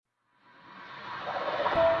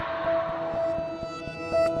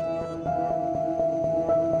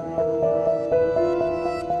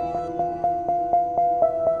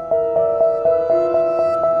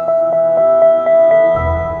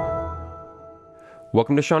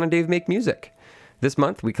Welcome to Sean and Dave Make Music. This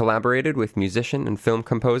month, we collaborated with musician and film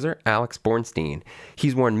composer Alex Bornstein.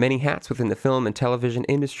 He's worn many hats within the film and television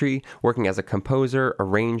industry, working as a composer,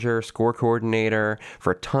 arranger, score coordinator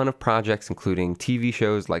for a ton of projects, including TV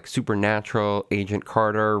shows like Supernatural, Agent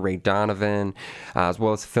Carter, Ray Donovan, as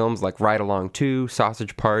well as films like Ride Along 2,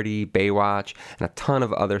 Sausage Party, Baywatch, and a ton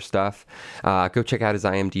of other stuff. Go check out his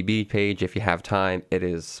IMDb page if you have time. It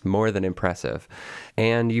is more than impressive.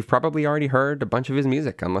 And you've probably already heard a bunch of his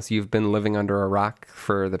music, unless you've been living under a rock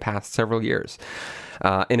for the past several years.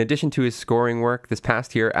 In addition to his scoring work, this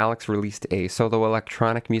past year, Alex released a solo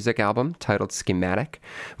electronic music album titled Schematic.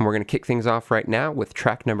 And we're going to kick things off right now with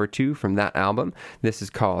track number 2 from that album. This is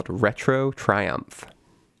called Retro Triumph.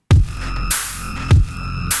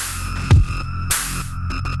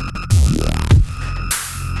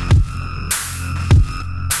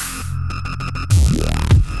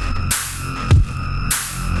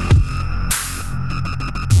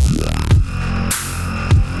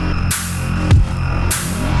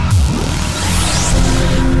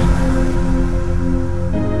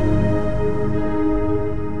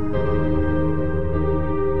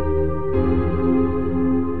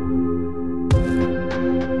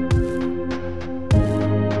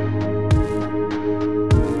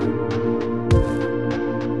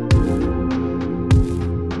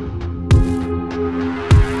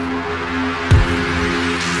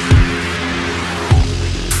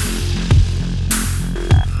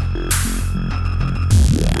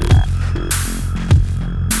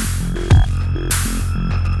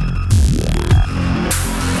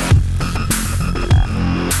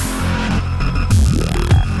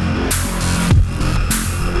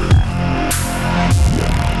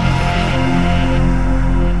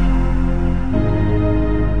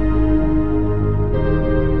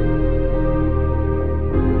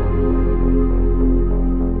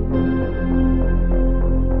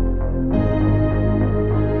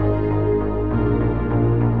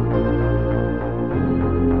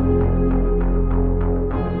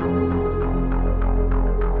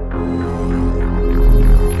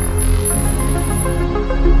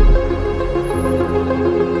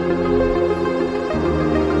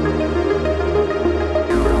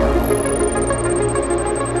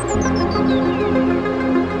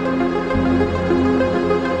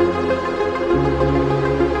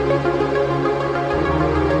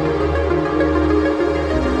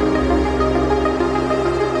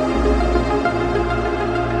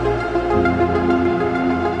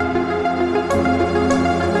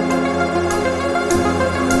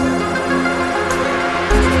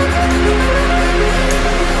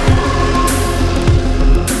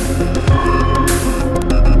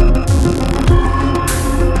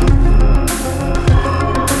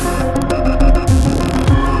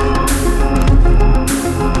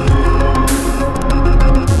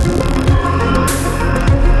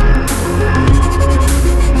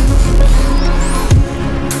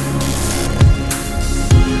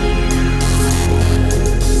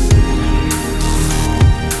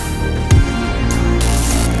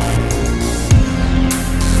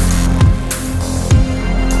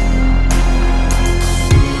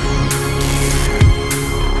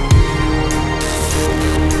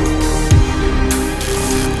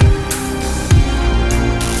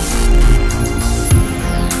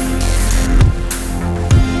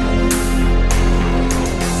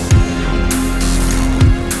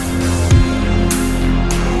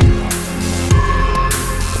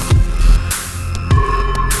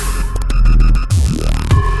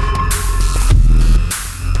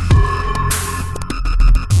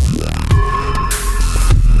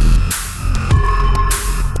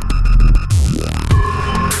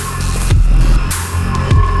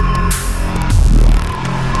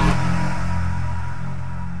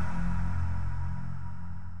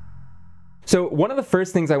 So one of the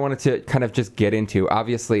first things I wanted to kind of just get into,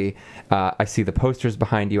 obviously, I see the posters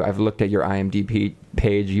behind you. I've looked at your IMDb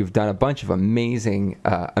page. You've done a bunch of amazing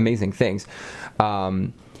things.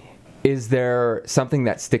 Is there something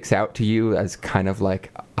that sticks out to you as kind of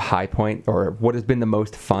like a high point, or what has been the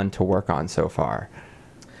most fun to work on so far?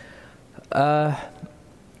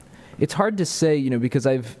 It's hard to say, because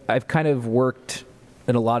I've kind of worked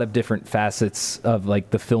in a lot of different facets of like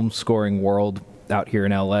the film scoring world out here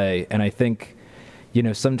in LA, and I think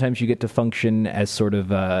sometimes you get to function as sort of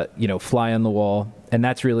fly on the wall, and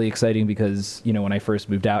that's really exciting because when I first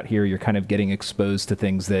moved out here, you're kind of getting exposed to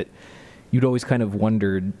things that you'd always kind of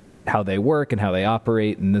wondered how they work and how they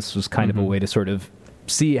operate, and this was kind of a way to sort of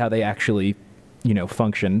see how they actually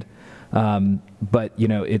functioned. But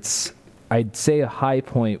it's, I'd say a high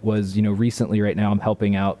point was recently right now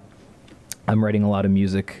I'm writing a lot of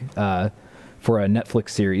music for a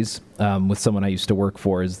Netflix series with someone I used to work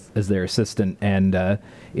for as their assistant, and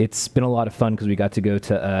it's been a lot of fun because we got to go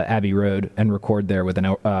to Abbey Road and record there with an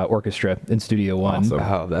orchestra in Studio One. Awesome.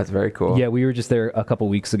 Oh, that's very cool. Yeah, we were just there a couple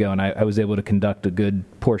weeks ago, and I was able to conduct a good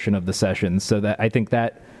portion of the sessions. So that I think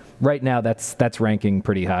that right now that's ranking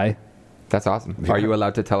pretty high. That's awesome. Are you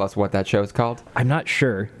allowed to tell us what that show is called? I'm not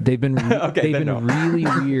sure. They've been really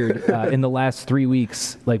weird in the last 3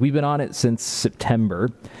 weeks. Like, we've been on it since September,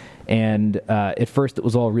 and at first it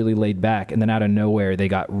was all really laid back, and then out of nowhere they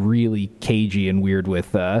got really cagey and weird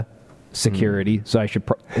with security. So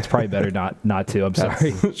it's probably better not to. I'm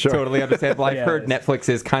sorry. Sure. Totally understandable. I've heard Netflix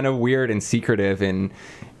is kind of weird and secretive in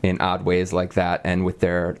odd ways like that, and with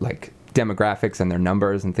their like demographics and their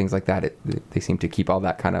numbers and things like that, they seem to keep all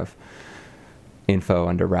that kind of info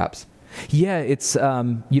under wraps. Yeah, it's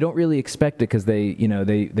you don't really expect it because they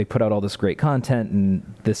put out all this great content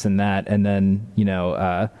and this and that, and then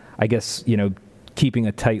I guess keeping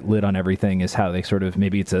a tight lid on everything is how they sort of,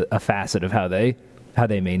 maybe it's a facet of how they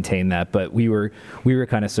maintain that. But we were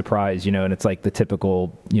kind of surprised, and it's like the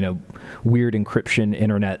typical weird encryption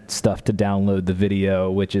internet stuff to download the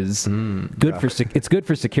video, which is good it's good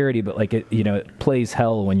for security, but like it plays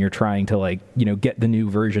hell when you're trying to get the new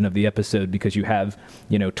version of the episode because you have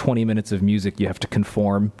 20 minutes of music you have to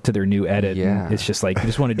conform to their new edit. Yeah. And it's just like you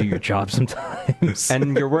just want to do your job sometimes.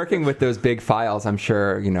 And you're working with those big files. I'm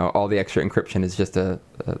sure all the extra encryption is just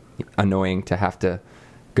annoying to have to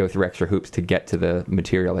go through extra hoops to get to the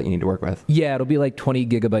material that you need to work with. Yeah, it'll be like 20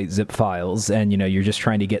 gigabyte zip files, and you're just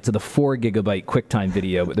trying to get to the 4 gigabyte QuickTime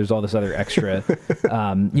video, but there's all this other extra.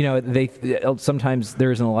 Sometimes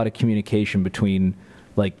there isn't a lot of communication between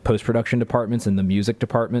like post-production departments and the music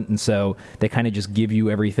department, and so they kind of just give you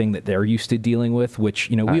everything that they're used to dealing with, which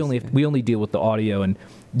we only deal with the audio, and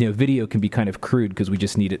video can be kind of crude because we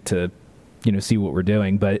just need it to see what we're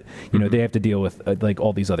doing, but they have to deal with like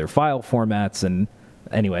all these other file formats. And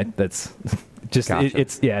anyway, that's just Gotcha.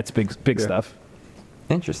 It's big stuff.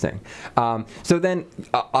 Interesting. So then,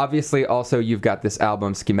 obviously, also you've got this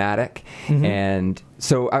album Schematic, and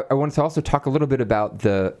so I wanted to also talk a little bit about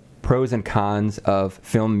the pros and cons of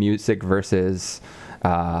film music versus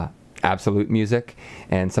absolute music,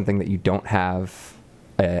 and something that you don't have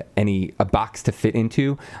a box to fit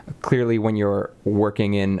into. Clearly, when you're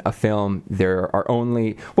working in a film, there are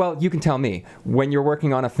only, well, you can tell me, when you're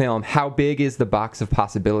working on a film, how big is the box of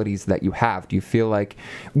possibilities that you have? Do you feel like,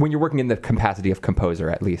 when you're working in the capacity of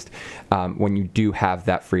composer at least, when you do have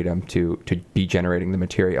that freedom to be generating the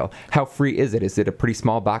material, how free is it? Is it a pretty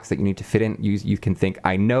small box that you need to fit in? You can think,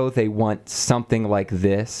 I know they want something like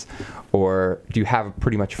this, or do you have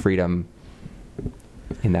pretty much freedom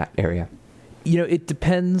in that area? It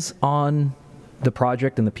depends on the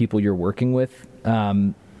project and the people you're working with.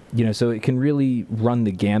 So it can really run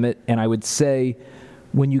the gamut. And I would say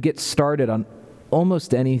when you get started on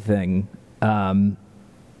almost anything, kind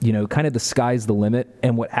of the sky's the limit.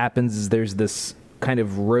 And what happens is there's this kind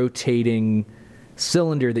of rotating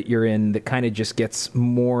cylinder that you're in that kind of just gets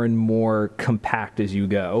more and more compact as you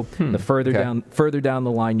go. The further down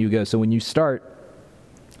the line you go. So when you start,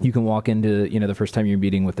 you can walk into, the first time you're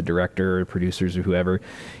meeting with the director or producers or whoever,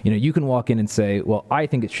 you can walk in and say, well, I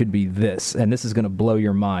think it should be this, and this is going to blow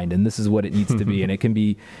your mind, and this is what it needs to be. And it can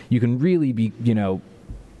be, you can really be,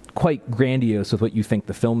 quite grandiose with what you think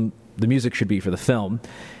the music should be for the film.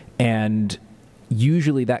 And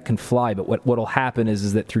usually that can fly, but what'll happen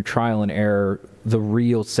is that through trial and error, the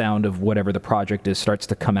real sound of whatever the project is starts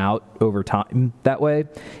to come out over time that way,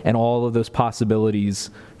 and all of those possibilities,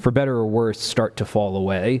 for better or worse, start to fall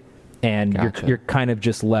away, and Gotcha. you're kind of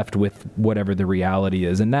just left with whatever the reality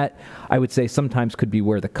is. And that, I would say, sometimes could be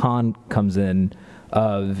where the con comes in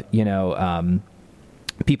of,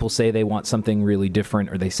 people say they want something really different,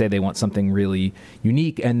 or they say they want something really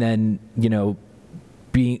unique, and then,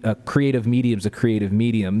 being a creative medium's a creative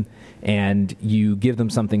medium, and you give them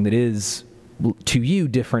something that is to you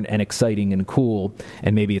different and exciting and cool,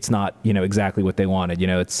 and maybe it's not exactly what they wanted.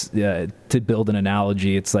 It's to build an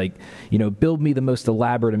analogy, it's like build me the most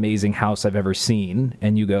elaborate, amazing house I've ever seen,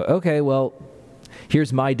 and you go, okay, well,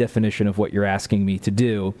 here's my definition of what you're asking me to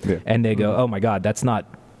do. And they go, oh my god, that's not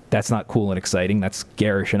cool and exciting. That's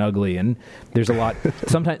garish and ugly. And there's a lot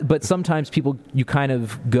sometimes people, you kind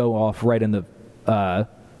of go off right in the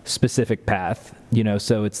specific path,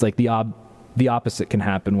 so it's like the opposite can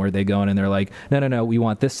happen, where they go in and they're like, no, we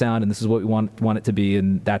want this sound, and this is what we want it to be,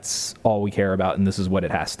 and that's all we care about, and this is what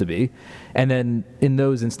it has to be. And then in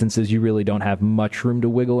those instances, you really don't have much room to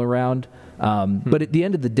wiggle around. But at the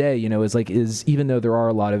end of the day, is even though there are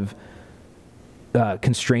a lot of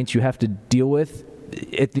constraints you have to deal with,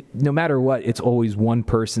 no matter what, it's always one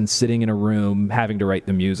person sitting in a room having to write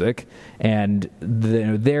the music, and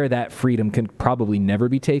that freedom can probably never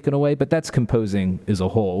be taken away. But that's composing as a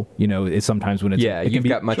whole. It's sometimes when it's you've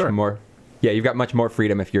got much more. Yeah, you've got much more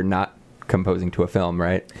freedom if you're not composing to a film,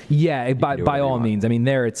 right? Yeah, by all means. I mean,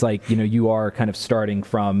 there it's like you are kind of starting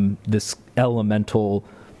from this elemental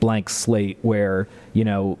blank slate where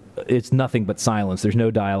it's nothing but silence. There's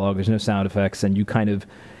no dialogue. There's no sound effects, and you kind of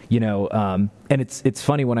and it's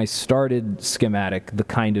funny when I started Schematic, the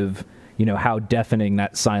kind of how deafening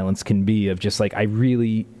that silence can be of just like I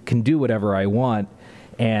really can do whatever I want,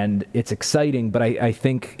 and it's exciting. But I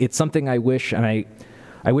think it's something I wish, and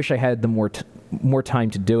I wish I had the more time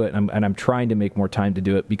to do it, and I'm trying to make more time to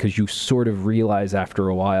do it, because you sort of realize after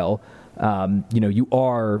a while, you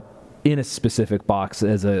are in a specific box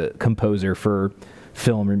as a composer for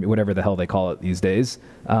film or whatever the hell they call it these days.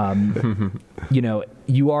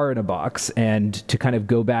 You are in a box, and to kind of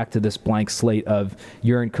go back to this blank slate of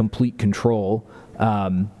you're in complete control.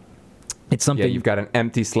 It's something. Yeah, you've got an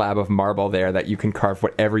empty slab of marble there that you can carve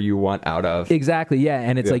whatever you want out of. Exactly. Yeah,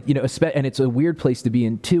 and it's like and it's a weird place to be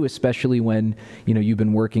in too, especially when you've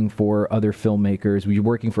been working for other filmmakers, you're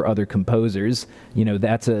working for other composers.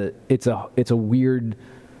 It's a weird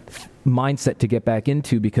mindset to get back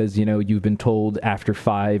into, because you've been told after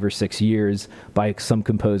 5 or 6 years by some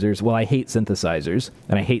composers, well, I hate synthesizers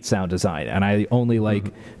and I hate sound design and I only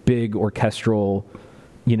like big orchestral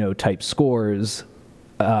type scores.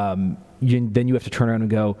 Then you have to turn around and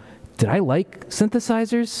go, did I like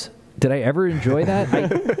synthesizers? Did I ever enjoy that?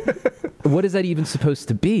 What is that even supposed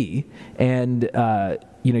to be? And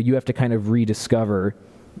you have to kind of rediscover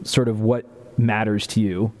sort of what matters to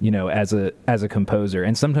you, as a composer.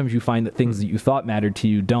 And sometimes you find that things that you thought mattered to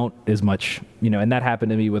you don't as much, and that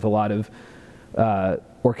happened to me with a lot of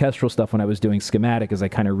orchestral stuff when I was doing Schematic, as I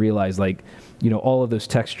kind of realized, like, all of those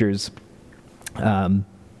textures,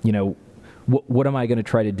 what am I going to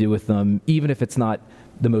try to do with them? Even if it's not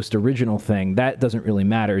the most original thing, that doesn't really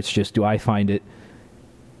matter. It's just, do I find it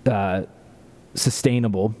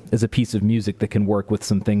sustainable as a piece of music that can work with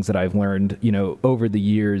some things that I've learned, over the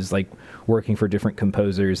years, like working for different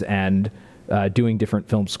composers and doing different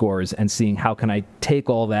film scores, and seeing how can I take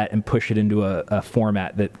all that and push it into a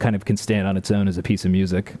format that kind of can stand on its own as a piece of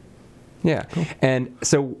music. Yeah. Cool. And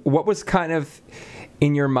so what was kind of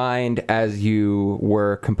in your mind as you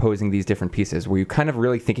were composing these different pieces? Were you kind of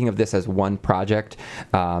really thinking of this as one project?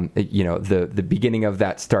 The beginning of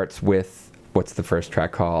that starts with, what's the first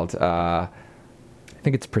track called? I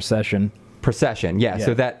think it's Procession. Yeah.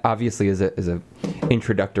 So that obviously is a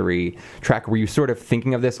introductory track. Were you sort of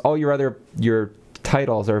thinking of this? All your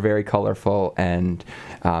titles are very colorful and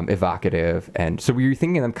evocative, and so were you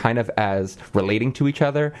thinking of them kind of as relating to each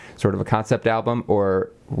other, sort of a concept album, or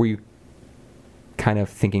were you kind of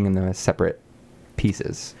thinking in them as separate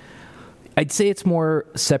pieces? I'd say it's more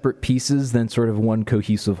separate pieces than sort of one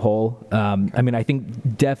cohesive whole. I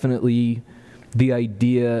think definitely the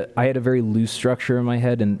idea, I had a very loose structure in my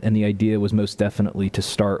head, and the idea was most definitely to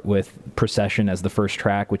start with Procession as the first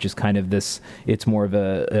track, which is kind of this, it's more of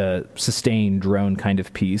a sustained drone kind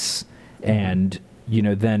of piece. And,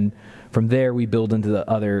 then from there we build into the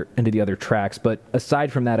other tracks. But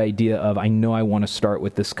aside from that idea of, I know I want to start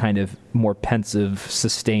with this kind of more pensive,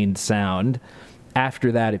 sustained sound,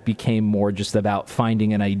 after that it became more just about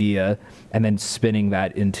finding an idea and then spinning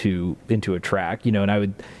that into a track, and I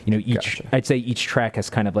would, Gotcha. I'd say each track has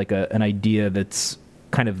kind of like an idea that's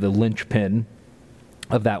kind of the linchpin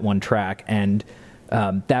of that one track. And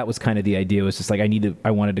that was kind of the idea, was just like,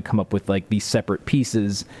 I wanted to come up with like these separate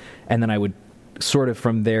pieces, and then I would sort of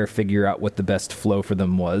from there figure out what the best flow for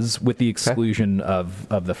them was, with the exclusion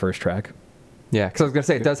of the first track. Yeah, because I was going to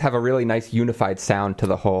say, it does have a really nice unified sound to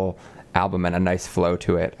the whole album and a nice flow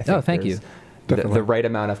to it. I think thank you. The right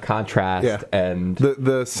amount of contrast, and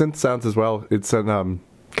the synth sounds as well. It's kind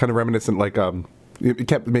of reminiscent, like it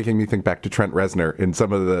kept making me think back to Trent Reznor in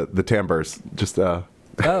some of the timbres. Just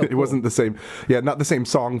it wasn't the same. Yeah, not the same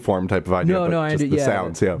song form type of idea. But just the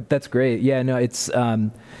sounds. Yeah, that's great. Yeah, no, it's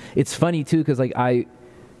funny too, because like I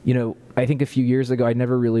think a few years ago I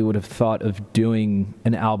never really would have thought of doing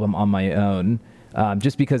an album on my own,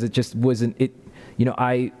 just because it just wasn't it.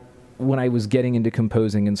 When I was getting into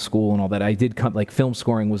composing in school and all that, I did like film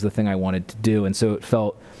scoring was the thing I wanted to do. And so it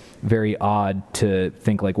felt very odd to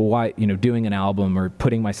think like, well, why, doing an album or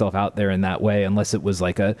putting myself out there in that way, unless it was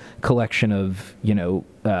like a collection of,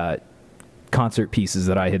 concert pieces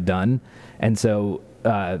that I had done. And so,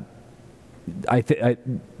 the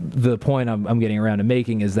point I'm getting around to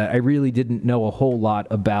making is that I really didn't know a whole lot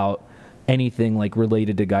about anything like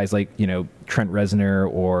related to guys like, Trent Reznor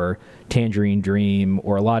or Tangerine Dream,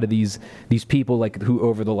 or a lot of these people like who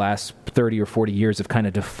over the last 30 or 40 years have kind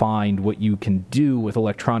of defined what you can do with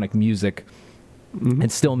electronic music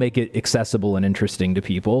and still make it accessible and interesting to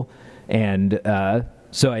people. And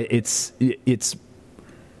so it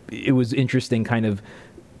was interesting kind of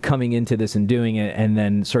coming into this and doing it, and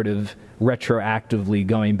then sort of retroactively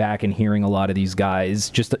going back and hearing a lot of these guys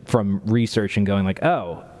just from research and going like,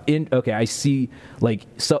 okay, I see, like,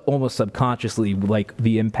 almost subconsciously, like,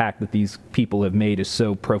 the impact that these people have made is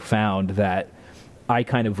so profound that I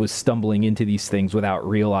kind of was stumbling into these things without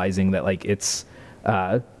realizing that, like, it's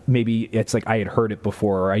maybe it's like I had heard it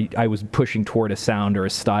before, or I was pushing toward a sound or a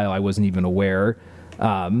style I wasn't even aware.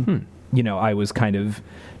 I was kind of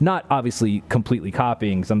not obviously completely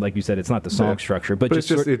copying some, like you said, it's not the song structure, but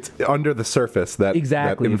just it's under the surface that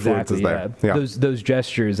influence is there. Yeah. Those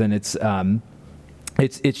gestures, and it's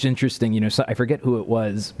interesting. So I forget who it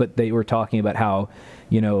was, but they were talking about how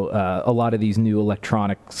a lot of these new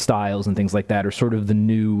electronic styles and things like that are sort of the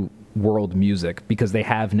new world music because they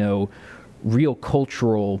have no real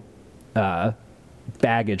cultural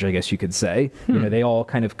baggage, I guess you could say. They all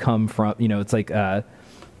kind of come from, it's like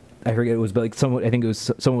I forget, it was like someone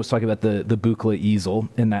was talking about the Buchla easel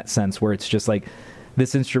in that sense, where it's just like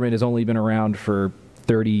this instrument has only been around for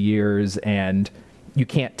 30 years and you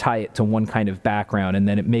can't tie it to one kind of background, and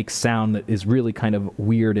then it makes sound that is really kind of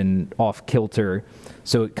weird and off kilter,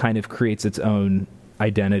 so it kind of creates its own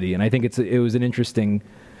identity. And I think it was an interesting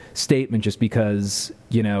statement, just because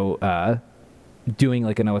doing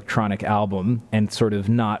like an electronic album and sort of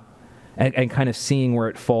not and kind of seeing where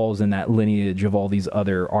it falls in that lineage of all these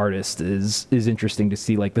other artists is interesting to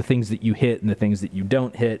see, like the things that you hit and the things that you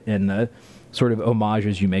don't hit, and the sort of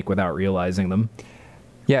homages you make without realizing them.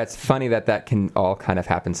 Yeah, it's funny that can all kind of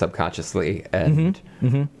happen subconsciously and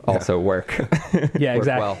also work. Yeah, work exactly.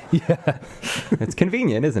 Well. Yeah, it's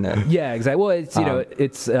convenient, isn't it? Yeah, exactly. Well,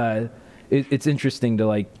 it's it's interesting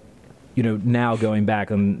to now going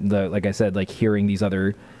back on like I said, like hearing these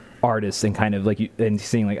other artists and kind of and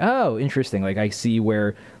seeing like, oh, interesting. Like I see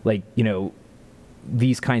where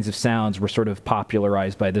these kinds of sounds were sort of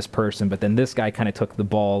popularized by this person, but then this guy kind of took the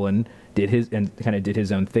ball and did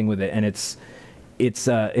his own thing with it, and it's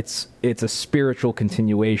a spiritual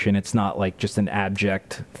continuation. It's not like just an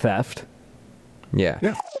abject theft.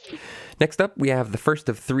 Yeah. Next up, we have the first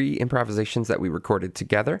of 3 improvisations that we recorded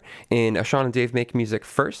together in A Sean and Dave Make Music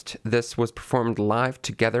First. This was performed live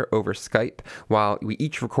together over Skype, while we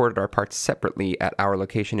each recorded our parts separately at our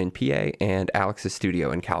location in PA and Alex's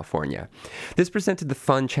studio in California. This presented the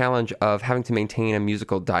fun challenge of having to maintain a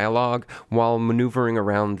musical dialogue while maneuvering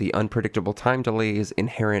around the unpredictable time delays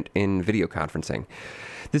inherent in video conferencing.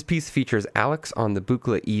 This piece features Alex on the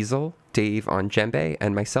Buchla easel, Dave on djembe,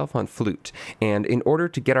 and myself on flute. And in order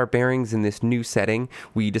to get our bearings in this new setting,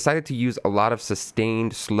 we decided to use a lot of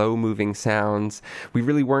sustained, slow-moving sounds. We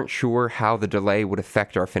really weren't sure how the delay would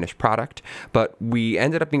affect our finished product, but we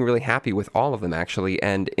ended up being really happy with all of them, actually.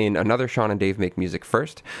 And in another Sean and Dave Make Music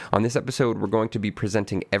First, on this episode, we're going to be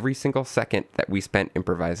presenting every single second that we spent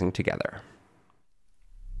improvising together.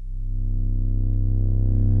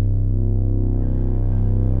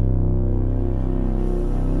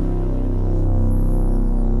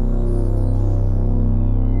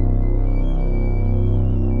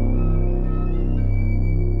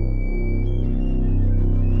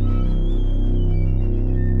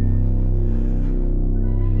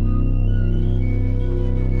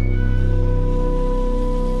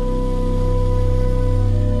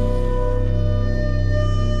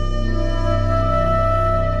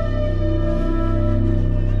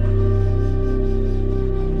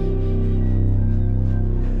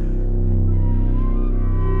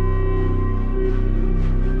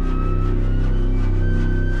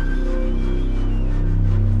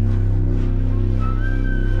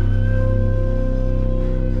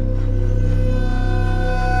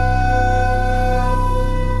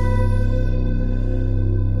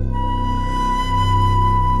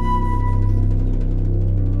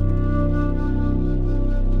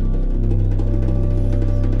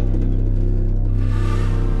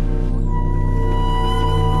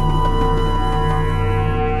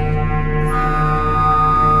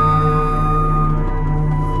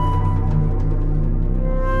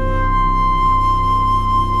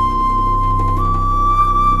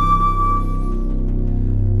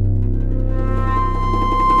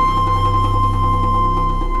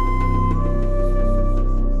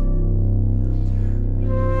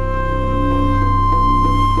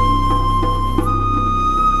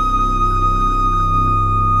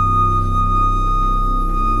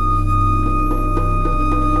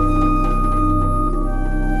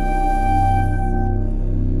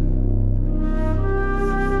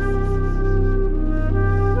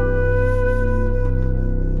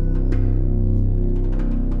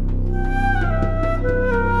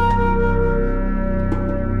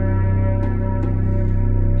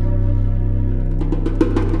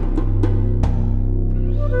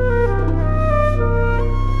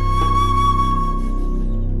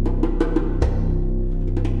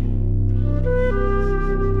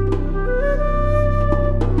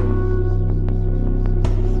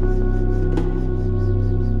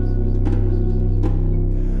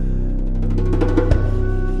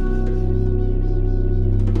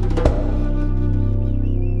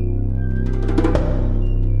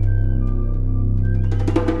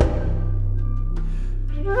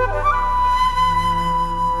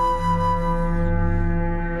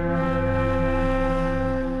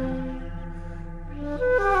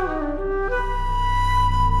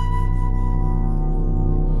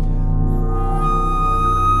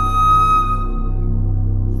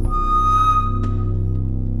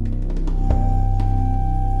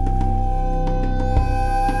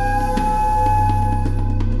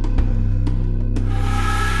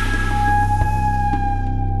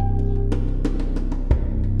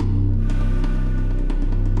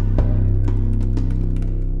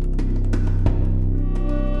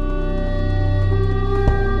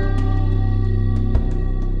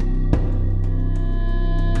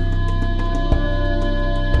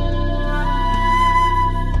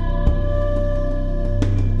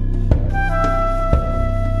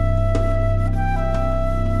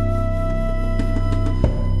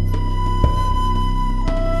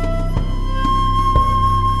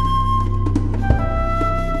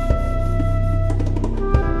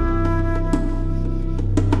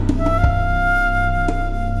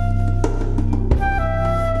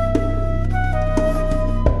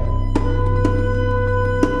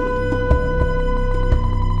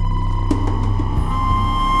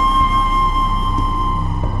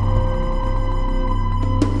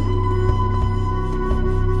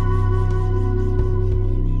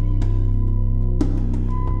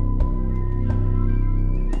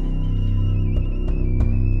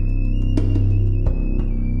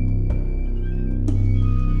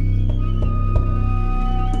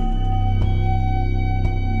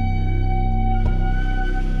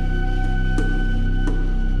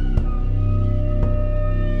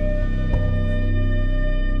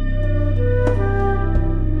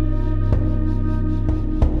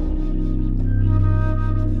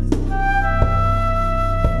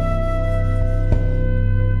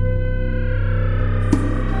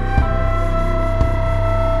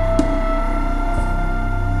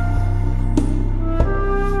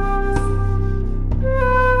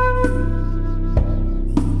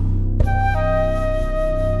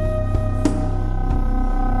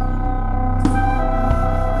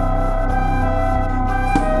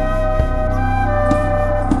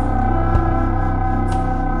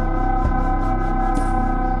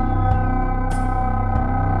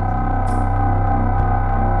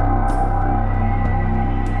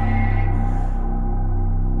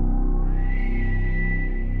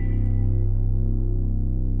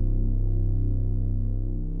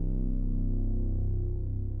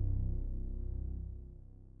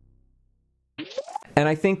 And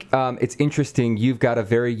I think it's interesting. You've got a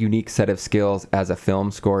very unique set of skills as a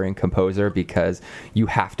film scoring composer because you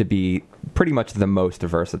have to be pretty much the most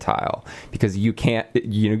versatile because you can't,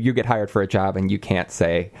 you get hired for a job and you can't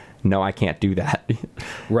say, no, I can't do that.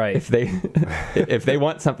 Right. If they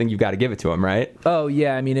want something, you've got to give it to them, right? Oh,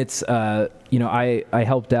 yeah. I mean, it's, I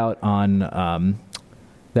helped out on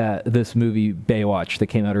this movie Baywatch that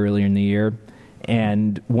came out earlier in the year.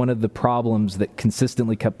 And one of the problems that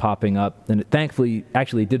consistently kept popping up, and it thankfully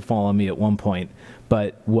actually did fall on me at one point,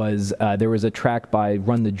 but was there was a track by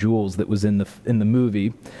Run the Jewels that was in the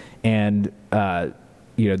movie, and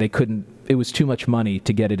they couldn't. It was too much money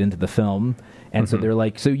to get it into the film, and so they're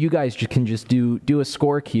like, so you guys can just do a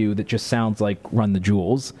score cue that just sounds like Run the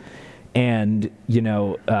Jewels. And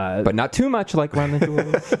but not too much like Run the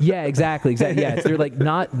Jewels. Yeah, exactly. Yeah, they're like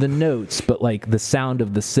not the notes, but like the sound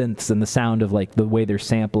of the synths and the sound of like the way they're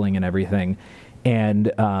sampling and everything. And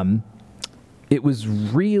it was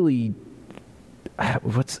really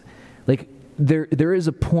there is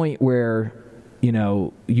a point where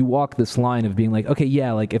you walk this line of being like, okay,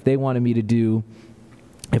 yeah, like if they wanted me to do,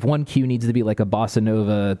 if one cue needs to be like a bossa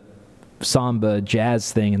nova samba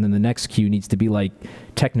jazz thing and then the next cue needs to be like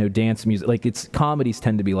techno dance music, like it's comedies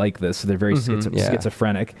tend to be like this, so they're very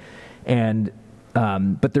schizophrenic, and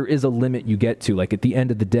but there is a limit you get to. Like at the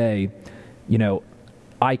end of the day,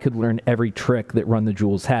 I could learn every trick that Run the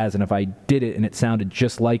Jewels has, and if I did it and it sounded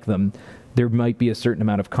just like them, there might be a certain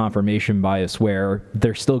amount of confirmation bias where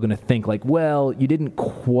they're still going to think like, well, you didn't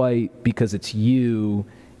quite because it's you,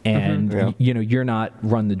 and you're not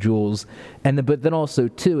Run the Jewels. And but then also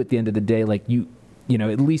too, at the end of the day, like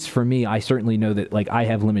at least for me, I certainly know that like I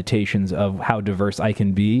have limitations of how diverse I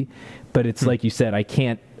can be, but it's like you said,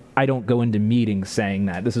 I don't go into meetings saying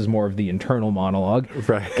that. This is more of the internal monologue.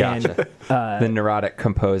 Right. Gotcha. The neurotic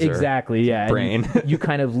composer. Exactly. Yeah. Brain. You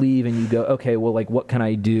kind of leave and you go, okay, well, like what can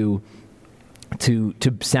I do to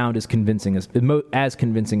sound as convincing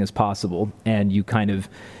as possible? And you kind of,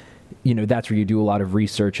 that's where you do a lot of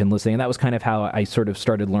research and listening. And that was kind of how I sort of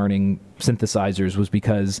started learning synthesizers, was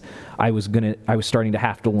because I was starting to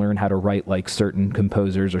have to learn how to write like certain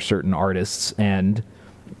composers or certain artists. And,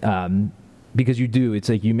 because it's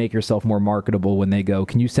like you make yourself more marketable when they go,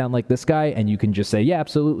 can you sound like this guy? And you can just say, yeah,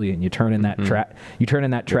 absolutely. And you turn in that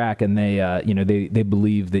track, and they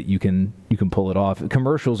believe that you can pull it off.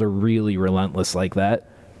 Commercials are really relentless like that.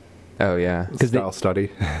 Oh yeah. Style study.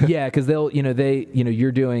 Yeah. Cause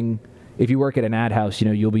you're doing, if you work at an ad house,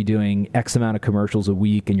 you'll be doing X amount of commercials a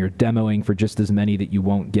week, and you're demoing for just as many that you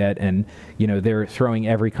won't get. And, they're throwing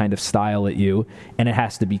every kind of style at you, and it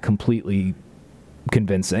has to be completely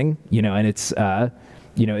convincing, and it's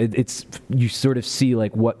it's you sort of see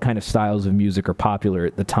like what kind of styles of music are popular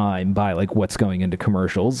at the time by like what's going into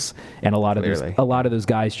commercials, and a lot of those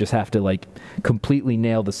guys just have to like completely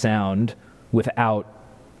nail the sound without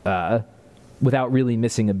really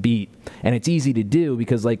missing a beat. And it's easy to do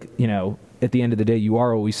because like at the end of the day you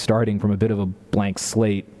are always starting from a bit of a blank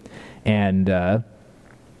slate, and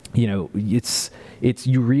it's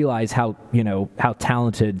you realize how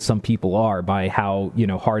talented some people are by how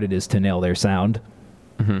hard it is to nail their sound.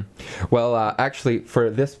 Mm-hmm. Well, actually,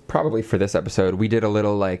 for this episode, we did a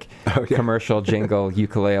little commercial jingle,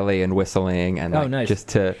 ukulele, and whistling, and nice. Just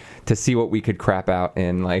to see what we could crap out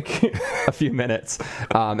in like a few minutes.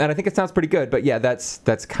 And I think it sounds pretty good. But yeah,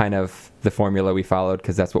 that's kind of the formula we followed,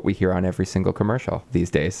 because that's what we hear on every single commercial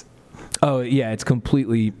these days. Oh, yeah, it's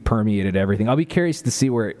completely permeated everything. I'll be curious to see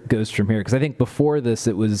where it goes from here, because I think before this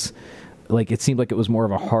it was like, it seemed like it was more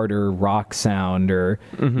of a harder rock sound, or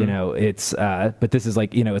it's but this is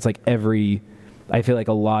like it's like I feel like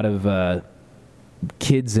a lot of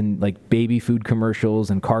kids and like baby food commercials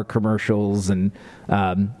and car commercials, and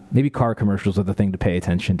maybe car commercials are the thing to pay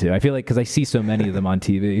attention to. I feel like, because I see so many of them on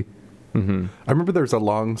TV. Mm-hmm. I remember there was a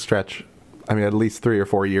long stretch, at least 3 or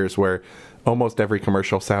 4 years, where almost every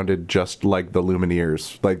commercial sounded just like the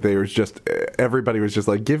Lumineers. Like everybody was just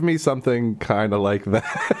like, give me something kind of like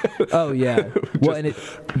that. Oh yeah. Well, and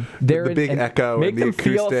the big echo and the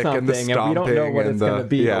acoustic and the stomping. And we don't know what it's going to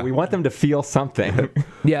be, but we want them to feel something.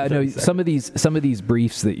 Yeah, no. Some of these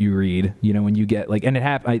briefs that you read, when you get like, and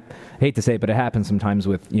I hate to say it, but it happens sometimes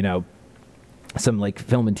with some like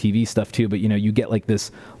film and TV stuff too. But you get like this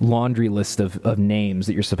laundry list of names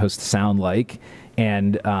that you're supposed to sound like,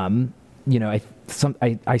 and I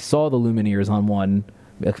saw the Lumineers on one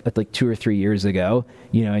like 2 or 3 years ago,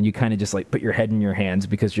 and you kind of just like put your head in your hands,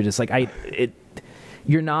 because you're just like,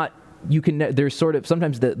 there's sort of,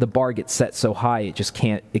 sometimes the bar gets set so high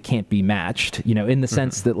it can't be matched, in the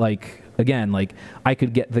sense that like again, like I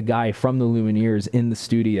could get the guy from the Lumineers in the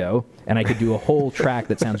studio and I could do a whole track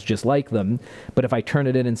that sounds just like them. But if I turn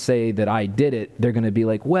it in and say that I did it, they're going to be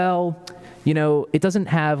like, well, you know, it doesn't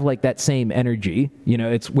have like that same energy, you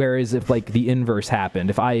know. It's whereas if like the inverse happened,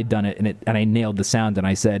 if I had done it and I nailed the sound and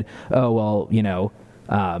I said, oh well, you know,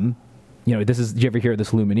 this is. Did you ever hear this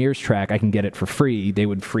Lumineers track? I can get it for free. They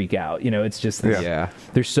would freak out. You know, it's just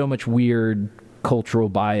there's so much weird cultural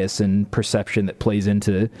bias and perception that plays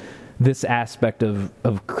into this aspect of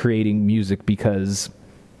creating music because,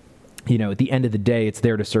 you know, at the end of the day, it's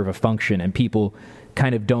there to serve a function, and people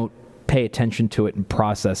kind of don't pay attention to it and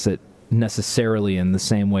process it necessarily in the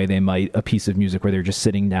same way they might a piece of music where they're just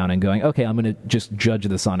sitting down and going, okay, I'm going to just judge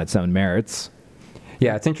this on its own merits.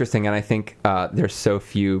 Yeah, it's interesting, and I think there's so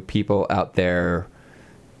few people out there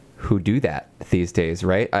who do that these days,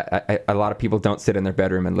 right? A lot of people don't sit in their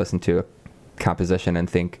bedroom and listen to a composition and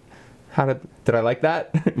think, did I like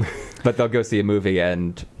that? But they'll go see a movie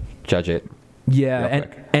and judge it. Yeah,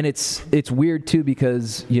 and it's weird too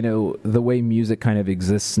because, you know, the way music kind of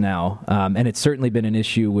exists now, and it's certainly been an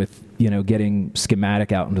issue with, you know, getting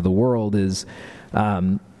schematic out into the world is,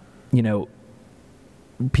 you know,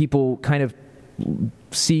 people kind of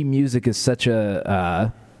see music as such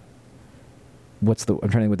a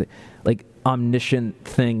like omniscient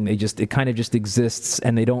thing. It kind of just exists,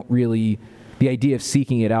 and they don't really. The idea of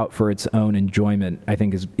seeking it out for its own enjoyment, I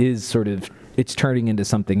think, is sort of, it's turning into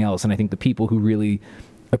something else. And I think the people who really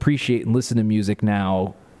appreciate and listen to music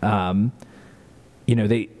now, you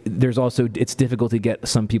know, there's also, it's difficult to get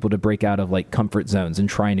some people to break out of like comfort zones and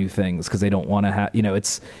try new things because they don't want to have, you know,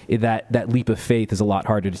 that leap of faith is a lot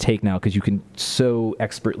harder to take now because you can so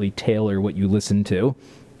expertly tailor what you listen to.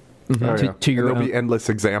 Mm-hmm. To your there'll be endless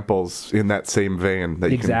examples in that same vein that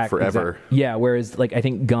you can forever. Exactly. Yeah, whereas like I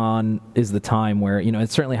think Gone is the time where, you know,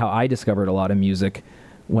 it's certainly how I discovered a lot of music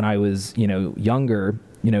when I was, you know, younger.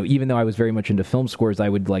 You know, even though I was very much into film scores, I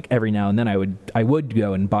would like every now and then I would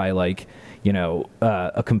go and buy like, you know,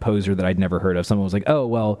 a composer that I'd never heard of. Someone was like, oh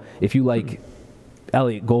well, if you like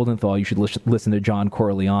Elliot Goldenthal, you should listen to John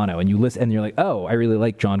Corigliano, and you listen, and you're like, oh, I really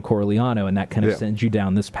like John Corigliano, and that kind of sends you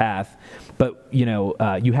down this path. But you know,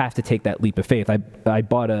 you have to take that leap of faith. I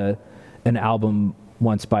bought an album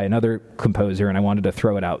once by another composer, and I wanted to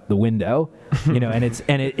throw it out the window, you know, and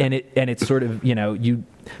it's sort of, you know,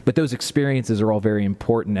 but those experiences are all very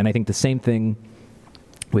important, and I think the same thing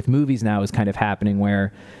with movies now is kind of happening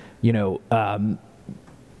where, you know.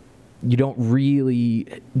 You don't really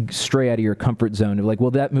stray out of your comfort zone of like, well,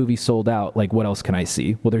 that movie sold out. Like, what else can I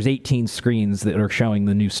see? Well, there's 18 screens that are showing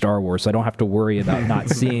the new Star Wars, so I don't have to worry about not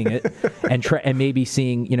seeing it and maybe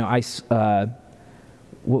seeing, you know,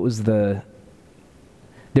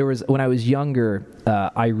 when I was younger,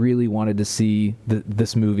 I really wanted to see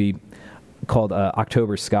this movie called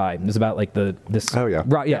October Sky. It was about like this. Oh yeah.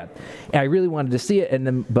 Right. Yeah. And I really wanted to see it. And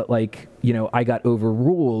then, but like, you know, I got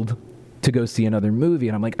overruled to go see another movie,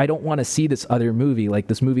 and I'm like, I don't want to see this other movie. Like,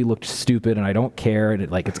 this movie looked stupid, and I don't care, and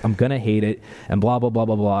I'm gonna hate it, and blah blah blah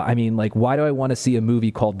blah blah. I mean, like, why do I want to see a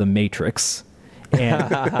movie called The Matrix?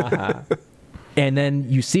 And and then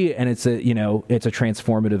you see it, and it's a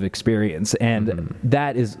transformative experience, and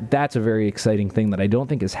that's a very exciting thing that I don't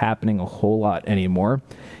think is happening a whole lot anymore,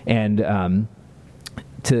 and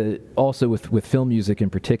to also with film music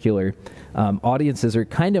in particular. Audiences are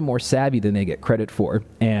kind of more savvy than they get credit for,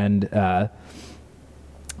 and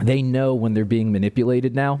they know when they're being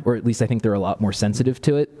manipulated now, or at least I think they're a lot more sensitive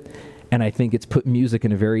to it. And I think it's put music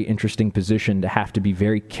in a very interesting position to have to be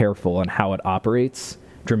very careful on how it operates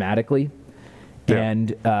dramatically. Yeah. And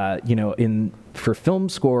you know, for film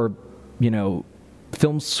score, you know,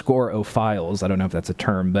 film score-ophiles, I don't know if that's a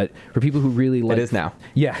term, but for people who really like, it is now.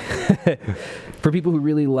 Yeah, for people who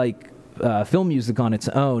really like film music on its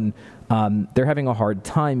own. They're having a hard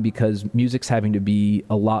time because music's having to be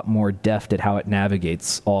a lot more deft at how it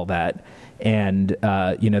navigates all that. And,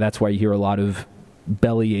 you know, that's why you hear a lot of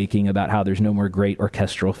belly aching about how there's no more great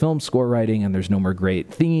orchestral film score writing and there's no more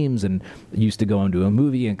great themes, and used to go into a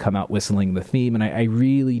movie and come out whistling the theme. And I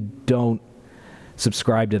really don't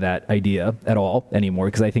subscribe to that idea at all anymore,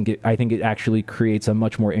 because I think it actually creates a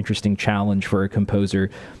much more interesting challenge for a composer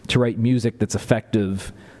to write music that's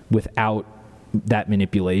effective without that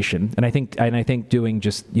manipulation. And I think doing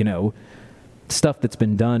just, you know, stuff that's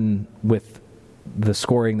been done with the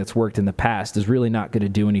scoring that's worked in the past is really not going to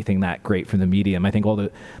do anything that great for the medium. I think all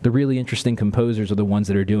the really interesting composers are the ones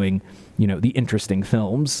that are doing, the interesting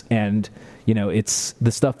films. And, it's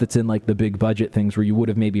the stuff that's in like the big budget things where you would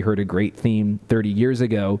have maybe heard a great theme 30 years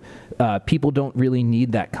ago. People don't really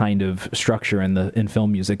need that kind of structure in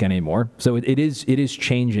film music anymore. So it is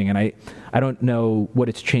changing. And I don't know what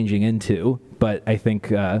it's changing into, but I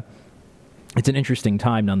think, it's an interesting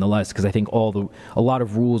time nonetheless, because I think a lot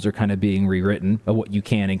of rules are kind of being rewritten of what you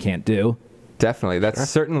can and can't do. Definitely. That's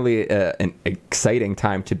certainly an exciting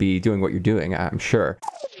time to be doing what you're doing, I'm sure.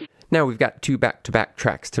 Now we've got 2 back-to-back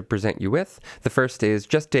tracks to present you with. The first is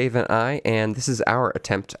Just Dave and I, and this is our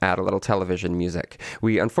attempt at a little television music.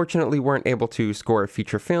 We unfortunately weren't able to score a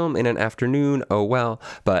feature film in an afternoon, oh well,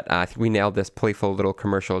 but I think we nailed this playful little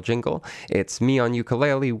commercial jingle. It's me on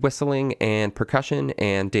ukulele, whistling, and percussion,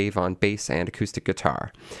 and Dave on bass and acoustic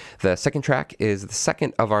guitar. The second track is the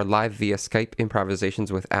second of our live via Skype improvisations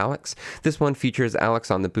with Alex. This one features Alex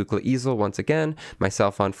on the Buchla easel once again,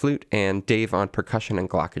 myself on flute, and Dave on percussion and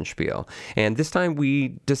glockenspiel. And this time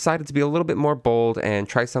we decided to be a little bit more bold and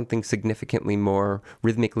try something significantly more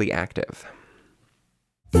rhythmically active.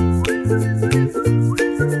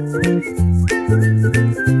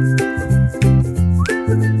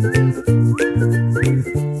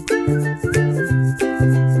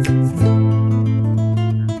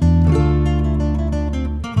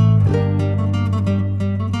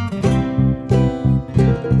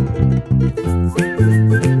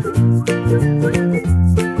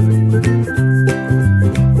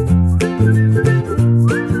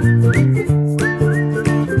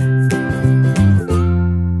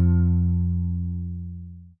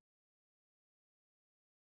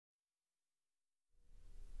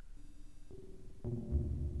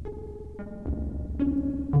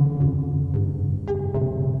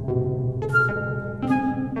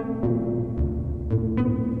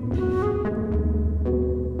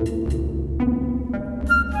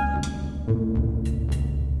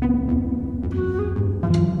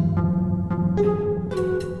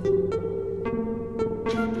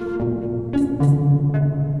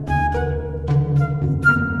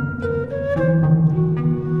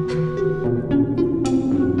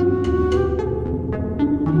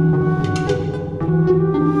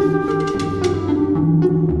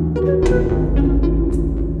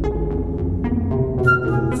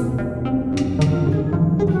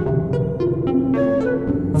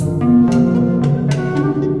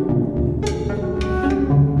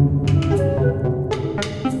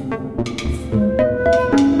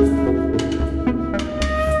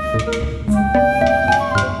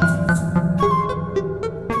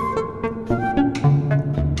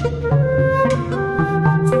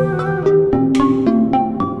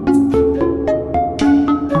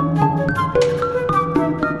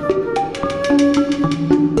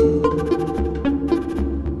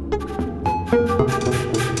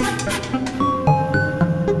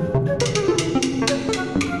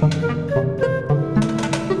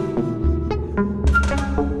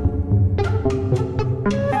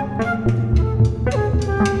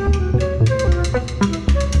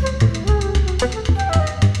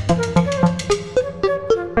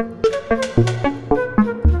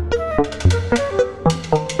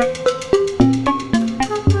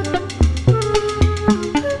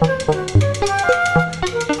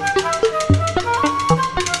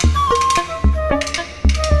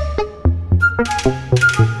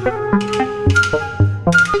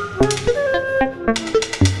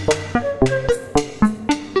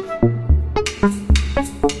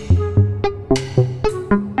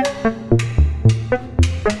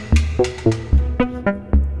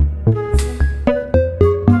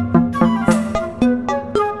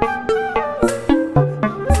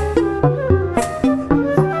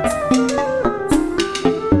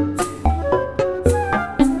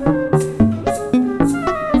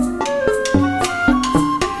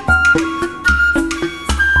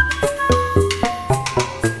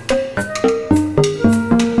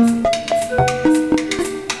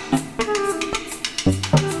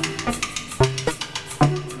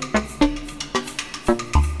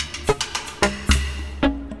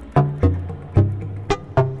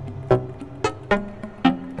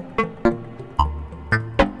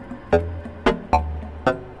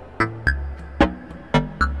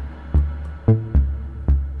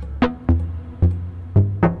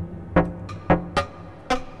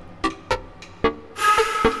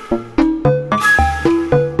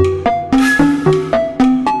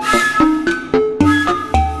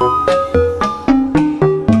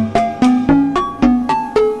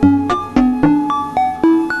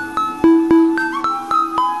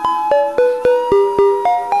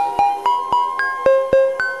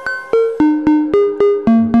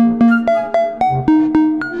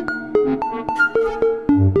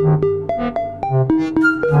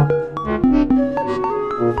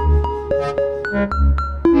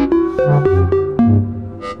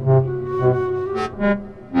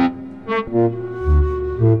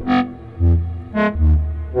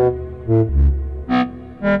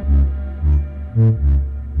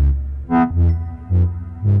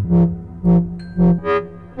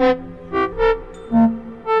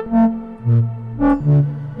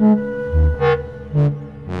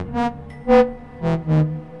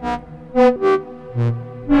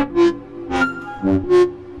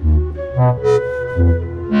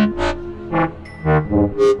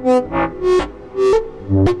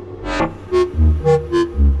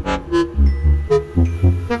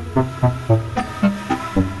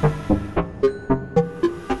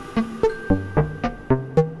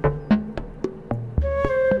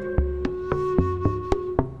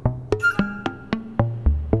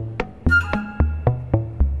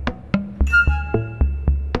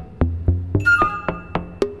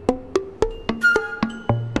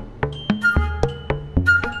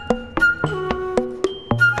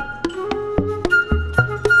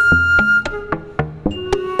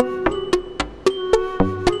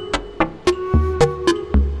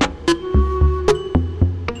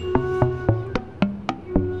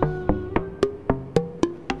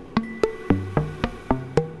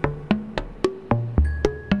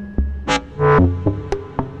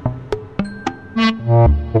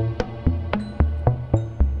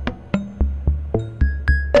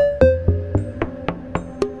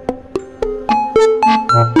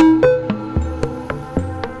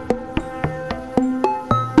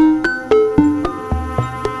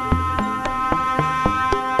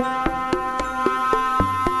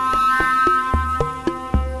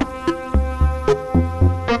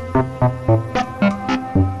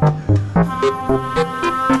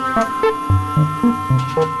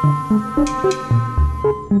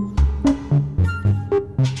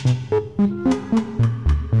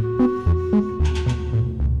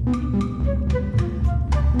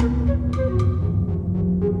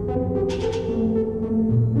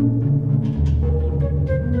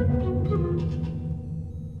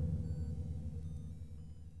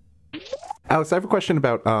 Alex, I have a question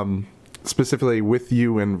about specifically with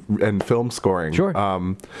you and film scoring. Sure.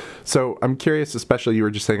 So I'm curious, especially you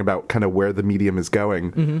were just saying about kind of where the medium is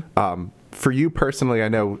going. Mm-hmm. For you personally, I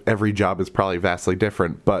know every job is probably vastly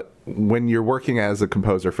different, but when you're working as a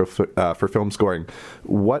composer for film scoring,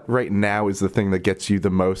 what right now is the thing that gets you the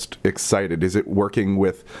most excited? Is it working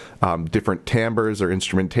with different timbres or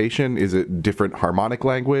instrumentation? Is it different harmonic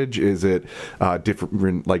language? Is it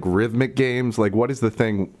different like rhythmic games? Like, what is the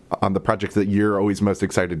thing on the project that you're always most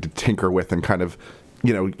excited to tinker with and kind of,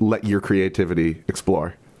 let your creativity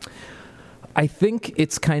explore? I think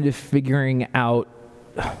it's kind of figuring out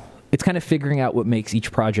what makes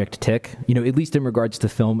each project tick. At least in regards to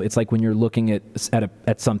film, it's like when you're looking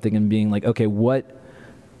at something and being like, okay,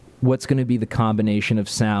 what's going to be the combination of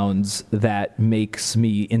sounds that makes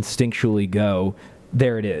me instinctually go,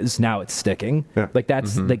 there it is, now it's sticking. Yeah. Like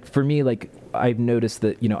that's like for me, like I've noticed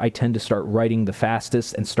that, I tend to start writing the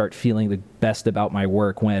fastest and start feeling the best about my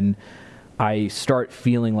work when I start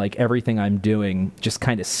feeling like everything I'm doing just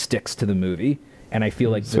kind of sticks to the movie. And I feel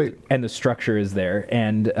like the structure is there.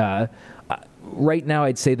 And right now,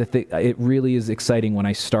 I'd say that it really is exciting when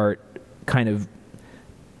I start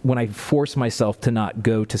when I force myself to not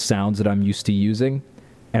go to sounds that I'm used to using,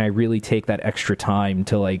 and I really take that extra time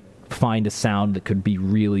to like find a sound that could be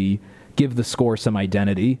really give the score some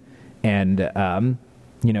identity. And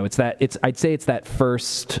I'd say it's that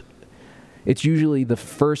first. It's usually the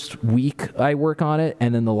first week I work on it,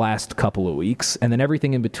 and then the last couple of weeks, and then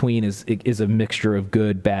everything in between is a mixture of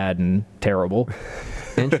good, bad, and terrible.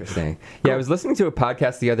 Interesting. Yeah, I was listening to a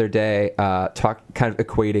podcast the other day, kind of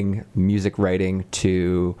equating music writing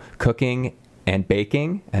to cooking and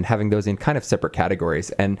baking, and having those in kind of separate categories.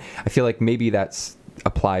 And I feel like maybe that's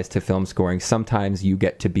applies to film scoring. Sometimes you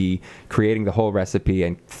get to be creating the whole recipe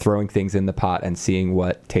and throwing things in the pot and seeing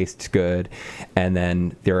what tastes good, and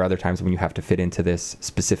then there are other times when you have to fit into this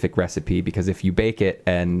specific recipe, because if you bake it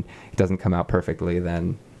and it doesn't come out perfectly,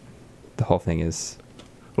 then the whole thing is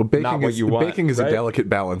not what you want. Baking is right? A delicate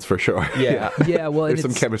balance for sure. Yeah. Yeah. Well, there's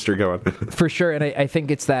some chemistry going for sure, and I think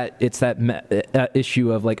it's that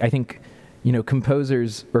issue of like, I think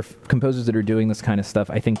composers that are doing this kind of stuff,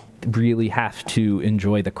 I think really have to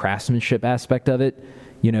enjoy the craftsmanship aspect of it.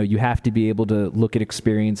 You have to be able to look at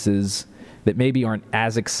experiences that maybe aren't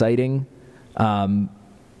as exciting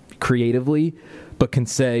creatively, but can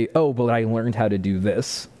say, oh, but I learned how to do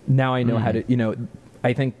this. Now I know how to,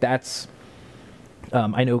 I think that's,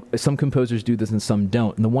 I know some composers do this and some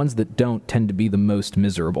don't. And the ones that don't tend to be the most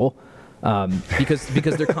miserable. because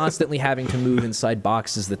they're constantly having to move inside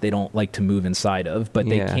boxes that they don't like to move inside of, but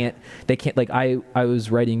they can't like I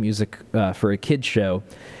was writing music for a kids show,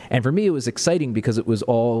 and for me it was exciting because it was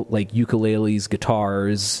all like ukuleles,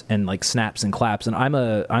 guitars, and like snaps and claps, and I'm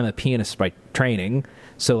a pianist by training,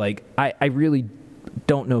 so like I really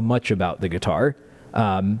don't know much about the guitar,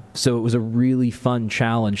 so it was a really fun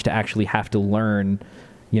challenge to actually have to learn,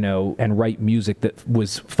 and write music that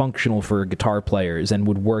was functional for guitar players and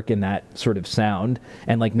would work in that sort of sound.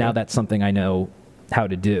 And like now that's something I know how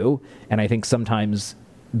to do. And I think sometimes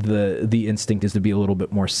the instinct is to be a little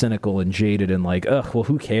bit more cynical and jaded and like, ugh, well,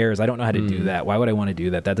 who cares? I don't know how to do that. Why would I want to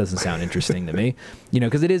do that? That doesn't sound interesting to me.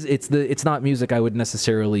 Because it's not music I would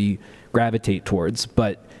necessarily gravitate towards,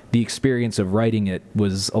 but the experience of writing it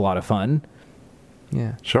was a lot of fun.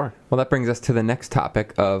 Yeah. Sure. Well, that brings us to the next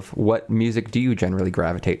topic of what music do you generally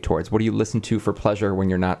gravitate towards? What do you listen to for pleasure when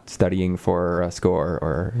you're not studying for a score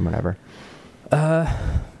or whatever? I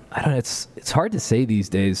don't know. It's hard to say these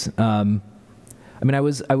days. I mean, I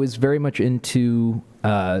was very much into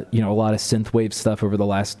a lot of synthwave stuff over the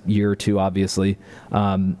last year or two. Obviously,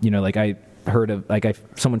 like I heard of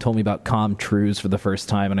someone told me about Com Truise for the first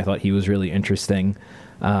time, and I thought he was really interesting.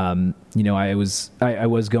 I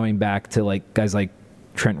was going back to like guys like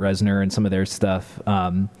Trent Reznor and some of their stuff.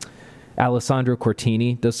 Alessandro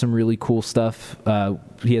Cortini does some really cool stuff.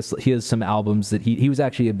 He has some albums that he was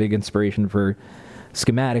actually a big inspiration for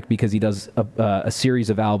Schematic because he does a series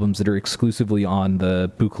of albums that are exclusively on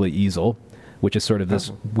the Buchla easel, which is sort of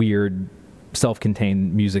this weird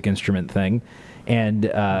self-contained music instrument thing. And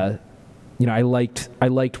I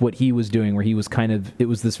liked what he was doing, where he was it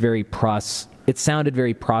was this very it sounded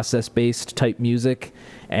very process-based type music,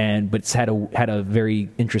 but it's had a very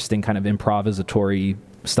interesting kind of improvisatory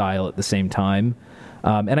style at the same time.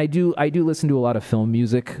 And I do listen to a lot of film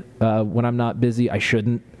music when I'm not busy. I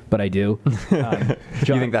shouldn't, but I do. You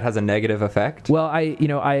think that has a negative effect? Well,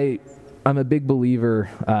 I'm a big believer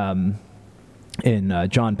in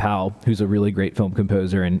John Powell, who's a really great film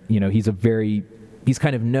composer, and he's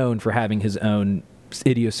kind of known for having his own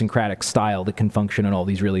idiosyncratic style that can function in all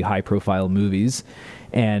these really high-profile movies.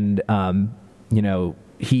 And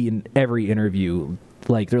he, in every interview,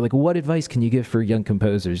 like they're like, "What advice can you give for young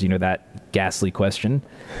composers?" That ghastly question.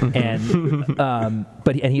 And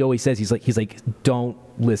but he always says he's like, "Don't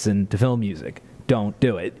listen to film music. Don't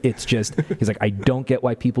do it. It's just," he's like, "I don't get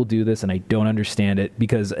why people do this, and I don't understand it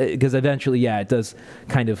because eventually, it does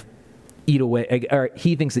kind of eat away, or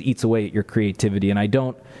he thinks it eats away at your creativity." And I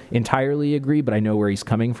don't entirely agree, but I know where he's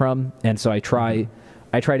coming from, and so I try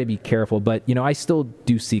to be careful. But I still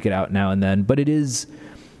do seek it out now and then. But it is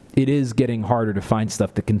getting harder to find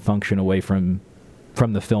stuff that can function away from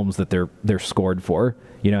the films that they're scored for.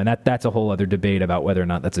 And that's a whole other debate about whether or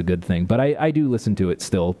not that's a good thing. But I do listen to it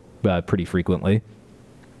still pretty frequently.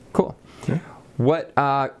 Cool. Yeah. What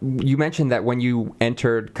you mentioned that when you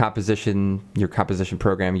entered your composition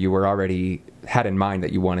program, you were already had in mind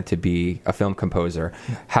that you wanted to be a film composer.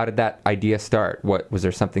 How did that idea start? Was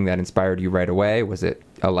there something that inspired you right away? Was it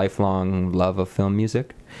a lifelong love of film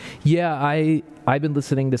music? Yeah, I've been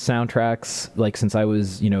listening to soundtracks like since I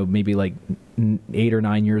was maybe like 8 or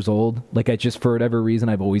 9 years old. Like I just, for whatever reason,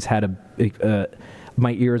 I've always had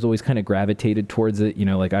my ears always kind of gravitated towards it.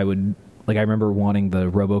 I remember wanting the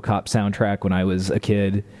RoboCop soundtrack when I was a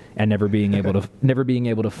kid and never being able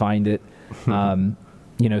to find it.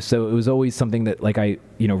 So it was always something that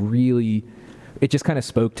really, it just kind of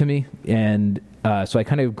spoke to me. And so I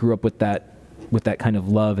kind of grew up with that kind of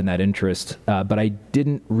love and that interest. But I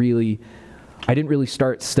didn't really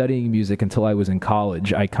start studying music until I was in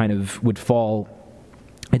college. I kind of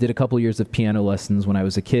I did a couple years of piano lessons when I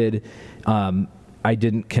was a kid. I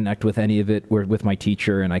didn't connect with any of it with my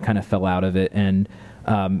teacher, and I kind of fell out of it. And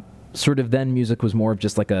sort of then music was more of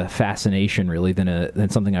just like a fascination, really, than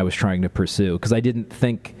something I was trying to pursue. Because I didn't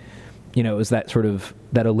think, it was that sort of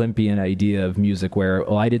that Olympian idea of music where,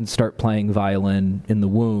 well, I didn't start playing violin in the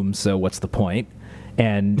womb, so what's the point?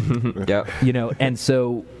 And and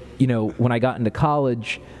so when I got into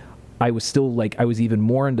college, I was still I was even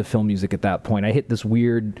more into film music at that point. I hit this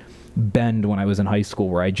weird bend when I was in high school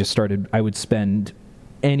where I would spend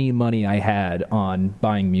any money I had on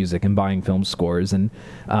buying music and buying film scores. And,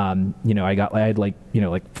 I had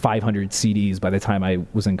 500 CDs by the time I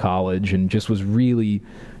was in college and just was really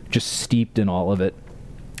just steeped in all of it.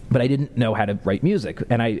 But I didn't know how to write music.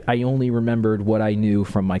 And I only remembered what I knew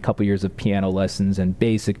from my couple years of piano lessons and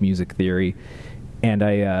basic music theory. And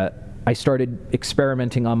I started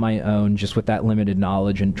experimenting on my own just with that limited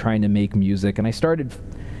knowledge and trying to make music. And I started,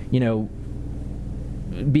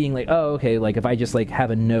 being like, oh, okay, like if I just like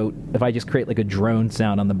have a note, if I just create like a drone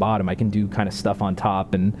sound on the bottom, I can do kind of stuff on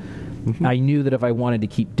top. And I knew that if I wanted to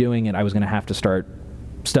keep doing it, I was going to have to start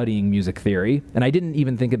studying music theory. And I didn't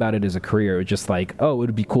even think about it as a career. It was just like, oh, it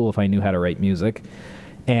would be cool if I knew how to write music.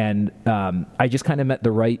 And I just kind of met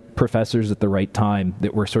the right professors at the right time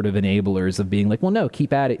that were sort of enablers of being like, well, no,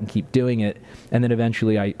 keep at it and keep doing it. And then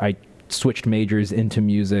eventually I switched majors into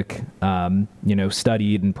music,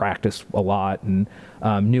 studied and practiced a lot, and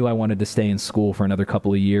knew I wanted to stay in school for another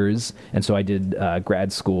couple of years. And so I did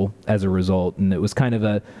grad school as a result. And it was kind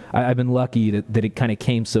of I've been lucky that it kind of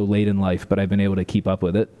came so late in life, but I've been able to keep up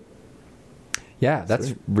with it. Yeah,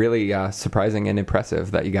 that's really surprising and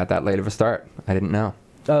impressive that you got that late of a start. I didn't know.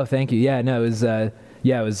 Oh, thank you. Yeah, no,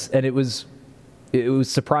 it was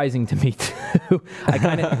surprising to me too. I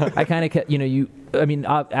kind of kept,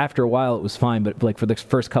 after a while it was fine, but like for the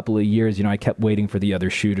first couple of years, I kept waiting for the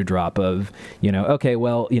other shoe to drop of, okay,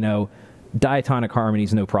 well, diatonic harmony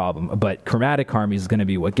is no problem, but chromatic harmony is going to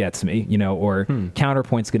be what gets me, or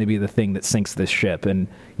counterpoint's going to be the thing that sinks this ship. And,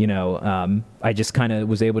 I just kind of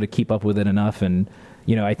was able to keep up with it enough. And,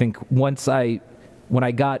 I think when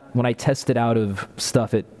I tested out of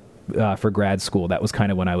stuff for grad school, that was kind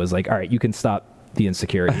of when I was like, all right, you can stop the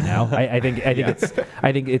insecurity now. I think you're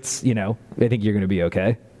going to be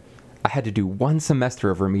okay. I had to do one semester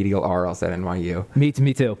of remedial RLs at NYU. Me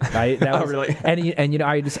too. Oh, really?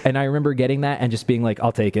 And I remember getting that and just being like,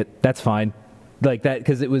 I'll take it. That's fine. Like that,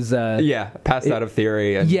 because it was passed out of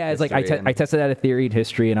theory. And it's like I tested out of theory and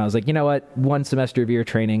history, and I was like, you know what? One semester of ear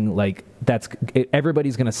training, like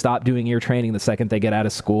everybody's going to stop doing ear training the second they get out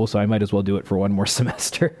of school, so I might as well do it for one more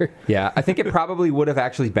semester. Yeah, I think it probably would have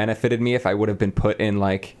actually benefited me if I would have been put in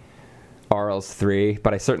like RLs 3,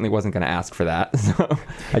 but I certainly wasn't going to ask for that. So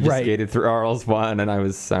I just skated through RLs 1, and I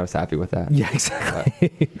was happy with that. Yeah,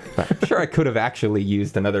 exactly. But I'm sure I could have actually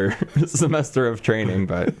used another semester of training,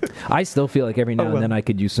 but I still feel like every now and then I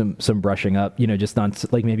could use some brushing up, just on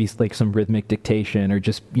like maybe like some rhythmic dictation or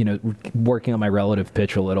just working on my relative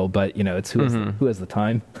pitch a little. But it's who has the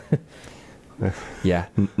time. Yeah,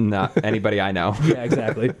 not anybody I know. Yeah,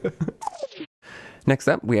 exactly. Next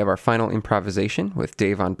up, we have our final improvisation with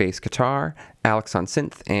Dave on bass guitar, Alex on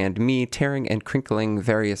synth, and me tearing and crinkling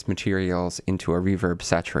various materials into a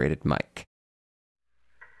reverb-saturated mic.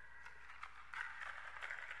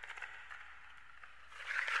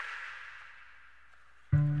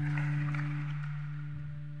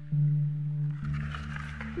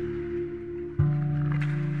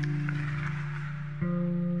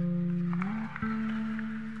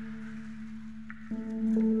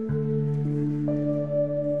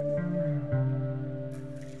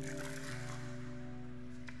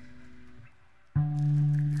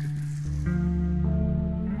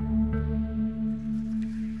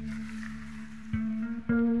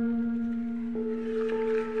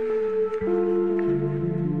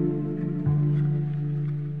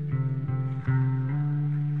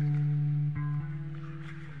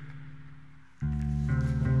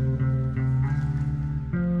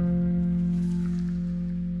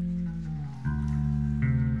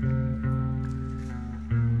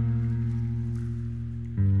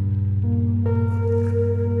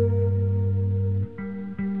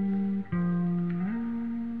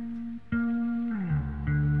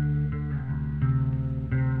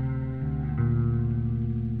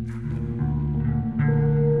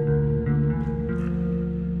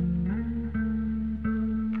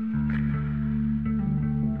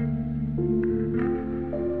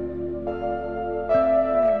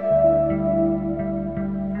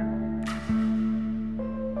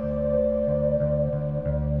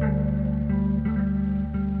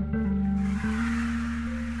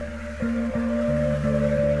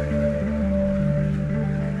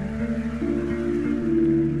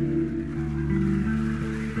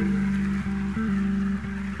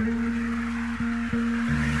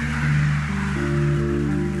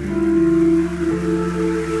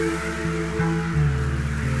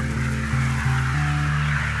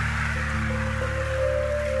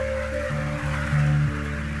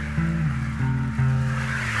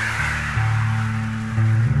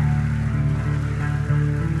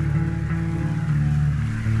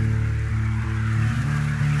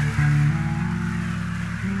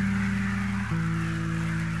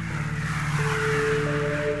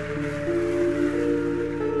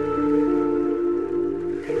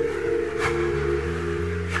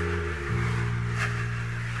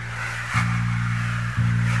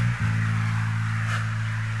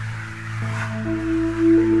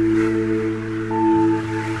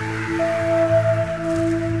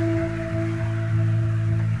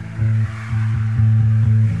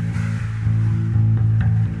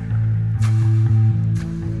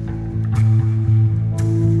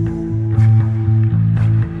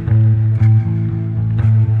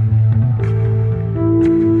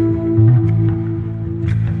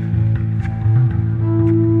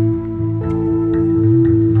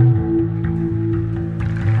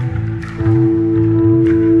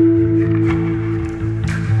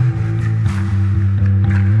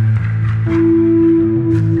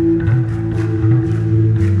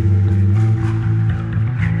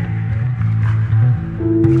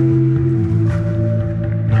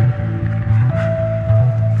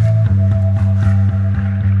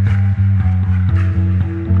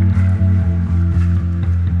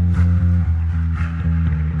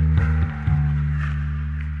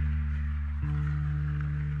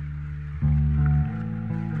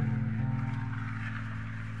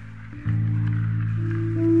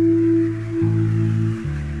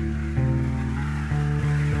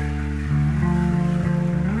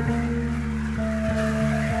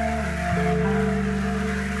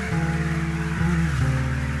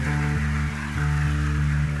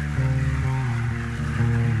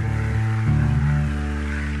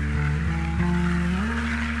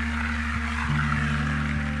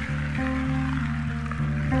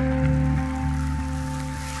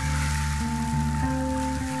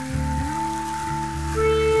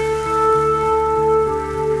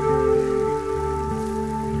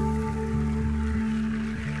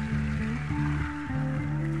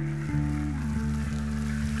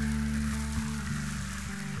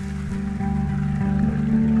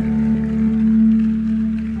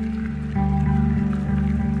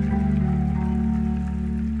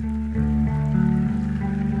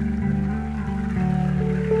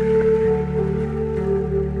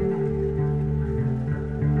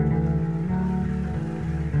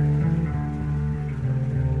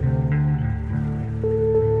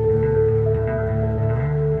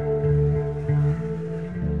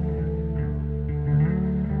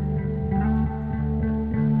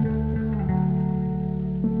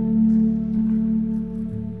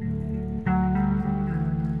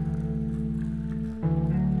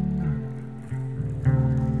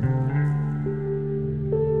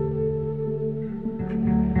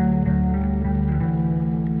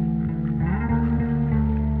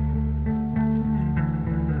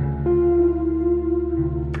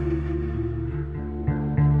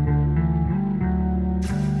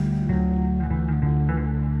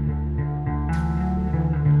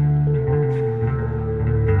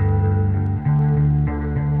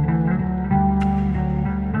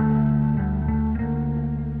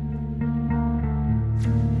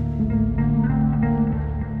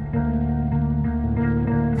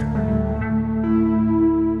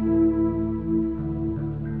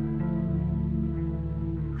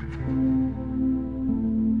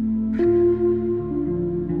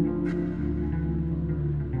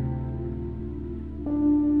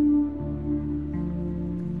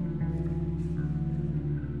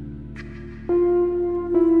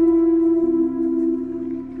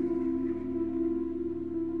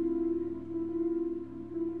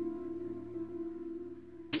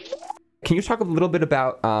 can you talk a little bit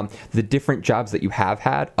about the different jobs that you have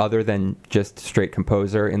had other than just straight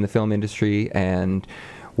composer in the film industry, and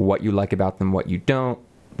what you like about them, what you don't,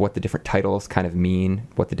 what the different titles kind of mean,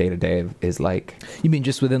 what the day-to-day is like? You mean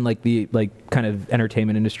just within like the kind of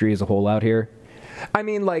entertainment industry as a whole out here? I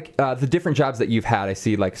mean, like, the different jobs that you've had. I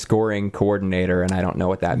see, like, scoring coordinator, and I don't know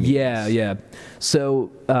what that means. Yeah.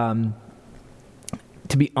 So, to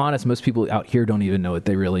be honest, most people out here don't even know what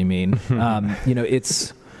they really mean.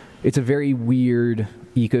 It's a very weird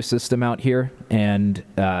ecosystem out here, and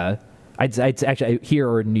I'd actually here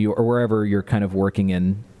or in New York or wherever you're kind of working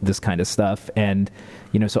in this kind of stuff. And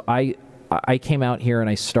so I came out here and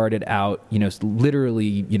I started out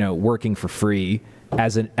literally working for free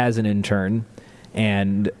as an intern,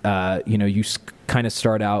 and you kind of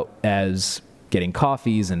start out as getting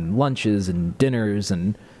coffees and lunches and dinners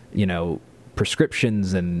and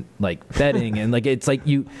prescriptions and like bedding and like it's like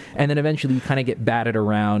and then eventually you kind of get batted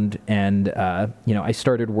around, and I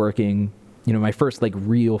started working. My first like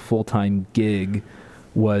real full-time gig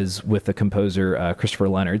was with the composer Christopher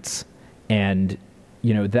Leonards, and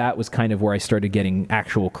that was kind of where I started getting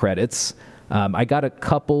actual credits. I got a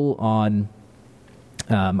couple on.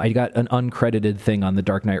 I got an uncredited thing on The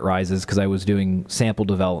Dark Knight Rises because I was doing sample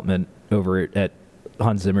development over at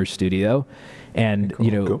Hans Zimmer's studio. And,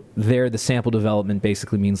 cool. There the sample development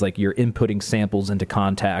basically means like you're inputting samples into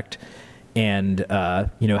Kontakt and,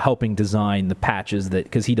 helping design the patches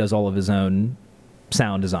because he does all of his own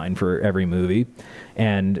sound design for every movie.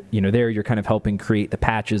 And, there you're kind of helping create the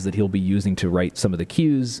patches that he'll be using to write some of the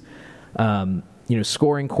cues.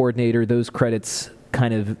 Scoring coordinator, those credits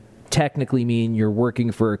kind of technically mean you're working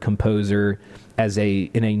for a composer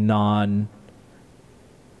in a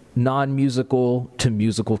non-musical to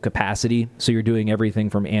musical capacity. So you're doing everything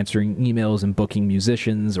from answering emails and booking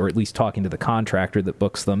musicians, or at least talking to the contractor that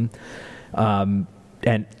books them, and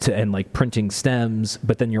like printing stems.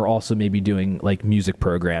 But then you're also maybe doing like music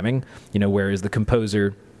programming, whereas the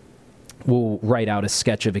composer will write out a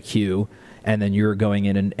sketch of a cue, and then you're going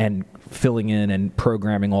in and filling in and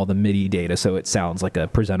programming all the MIDI data so it sounds like a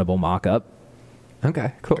presentable mock-up.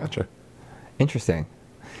 Okay, cool. Gotcha. Interesting.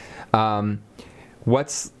 How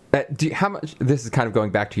much, this is kind of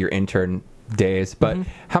going back to your intern days, but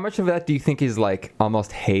how much of that do you think is like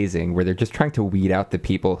almost hazing, where they're just trying to weed out the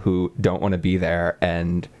people who don't want to be there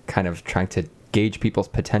and kind of trying to gauge people's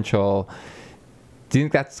potential? Do you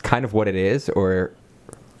think that's kind of what it is, or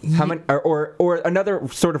how many, or another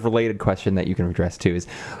sort of related question that you can address too is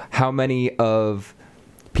how many of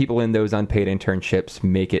people in those unpaid internships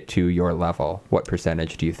make it to your level? What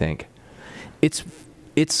percentage do you think? It's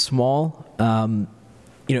small.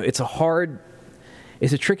 It's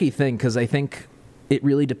a tricky thing because I think it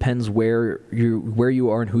really depends where you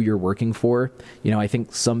are and who you're working for. I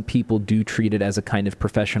think some people do treat it as a kind of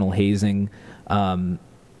professional hazing,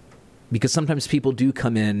 because sometimes people do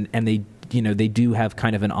come in and they do have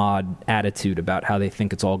kind of an odd attitude about how they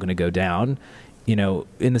think it's all going to go down.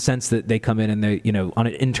 In the sense that they come in and they, on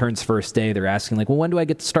an intern's first day, they're asking like, well, when do I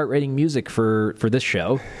get to start writing music for this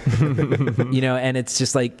show? And it's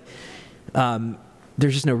just like,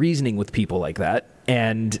 there's just no reasoning with people like that.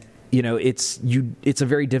 And, it's a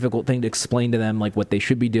very difficult thing to explain to them, like what they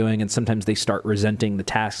should be doing. And sometimes they start resenting the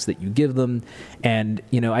tasks that you give them. And,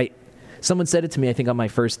 someone said it to me, I think on my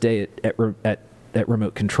first day at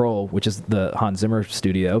Remote Control, which is the Hans Zimmer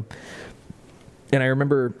studio. And I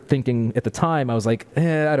remember thinking at the time, I was like,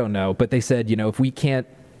 I don't know. But they said, if we can't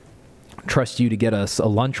trust you to get us a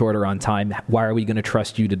lunch order on time, why are we going to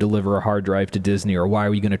trust you to deliver a hard drive to Disney? Or why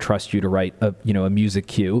are we going to trust you to write a music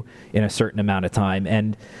cue in a certain amount of time?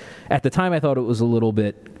 And at the time, I thought it was a little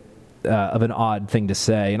bit of an odd thing to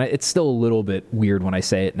say. And it's still a little bit weird when I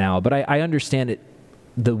say it now. But I understand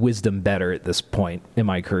the wisdom better at this point in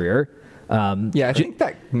my career. I think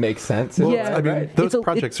that makes sense. Well, Yeah, I mean, those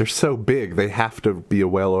projects are so big, they have to be a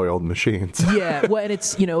well-oiled machine. Yeah, well, and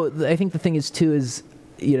it's, I think the thing is, too, is,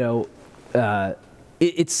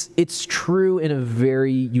 it's true in a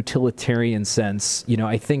very utilitarian sense.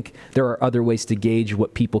 I think there are other ways to gauge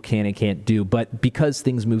what people can and can't do, but because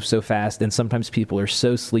things move so fast and sometimes people are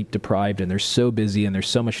so sleep deprived and they're so busy and there's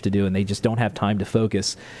so much to do and they just don't have time to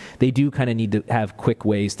focus, they do kind of need to have quick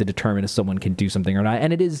ways to determine if someone can do something or not.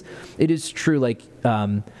 And it is true, like,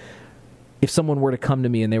 if someone were to come to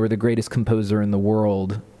me and they were the greatest composer in the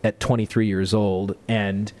world at 23 years old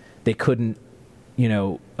and they couldn't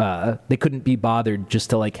be bothered just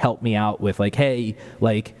to like help me out with like, hey,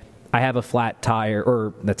 like I have a flat tire,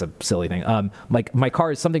 or that's a silly thing. Like my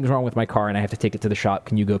car, something's wrong with my car and I have to take it to the shop.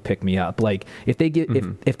 Can you go pick me up? Like if they get,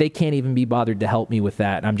 if they can't even be bothered to help me with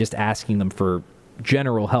that, and I'm just asking them for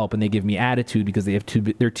general help, and they give me attitude because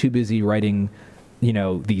they're too busy writing,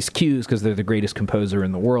 these cues because they're the greatest composer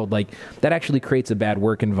in the world. Like, that actually creates a bad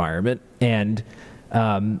work environment, and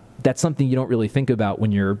that's something you don't really think about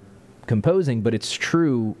when you're composing, but it's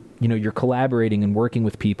true. You're collaborating and working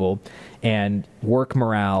with people, and work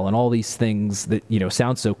morale and all these things that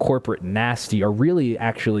sound so corporate and nasty are really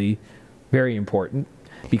actually very important.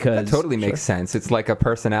 Because that totally makes sense. It's like a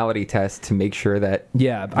personality test to make sure that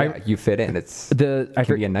you fit in. It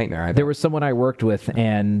can be a nightmare. There was someone I worked with,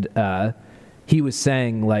 and he was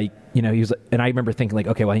saying, like, he was, and I remember thinking, like,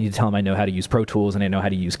 okay, well, I need to tell him I know how to use Pro Tools and I know how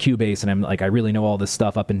to use Cubase, and I'm like, I really know all this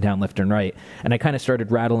stuff up and down, left and right. And I kind of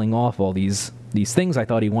started rattling off all these things I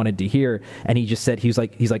thought he wanted to hear, and he just said, he's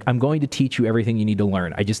like, I'm going to teach you everything you need to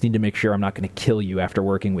learn. I just need to make sure I'm not going to kill you after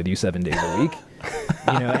working with you 7 days a week.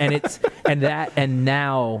 And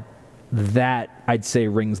now that I'd say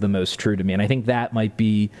rings the most true to me. And I think that might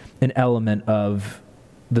be an element of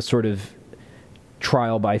the sort of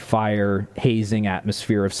trial by fire, hazing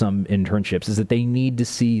atmosphere of some internships, is that they need to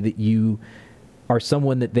see that you are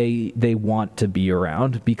someone that they want to be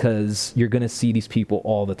around, because you're going to see these people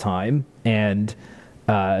all the time, and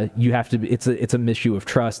you have to. It's an issue of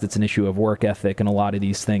trust. It's an issue of work ethic, and a lot of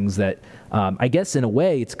these things that I guess in a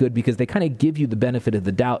way it's good because they kind of give you the benefit of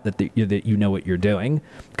the doubt that you know what you're doing,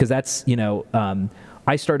 because that's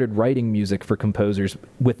I started writing music for composers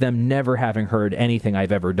with them never having heard anything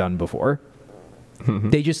I've ever done before.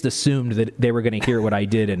 Mm-hmm. They just assumed that they were going to hear what I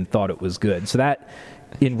did and thought it was good. So that,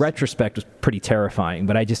 in retrospect, was pretty terrifying,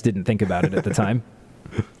 but I just didn't think about it at the time.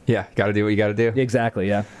 Yeah, got to do what you got to do. Exactly,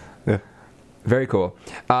 yeah. Very cool.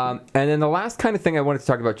 And then the last kind of thing I wanted to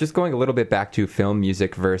talk about, just going a little bit back to film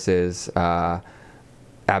music versus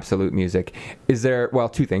absolute music. Is there, well,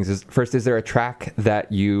 two things. First, is there a track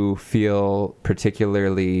that you feel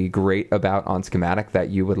particularly great about on Schematic that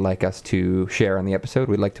you would like us to share on the episode?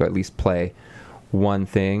 We'd like to at least play one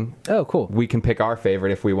thing. Oh, cool. We can pick our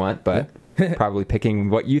favorite if we want, but probably picking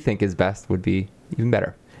what you think is best would be even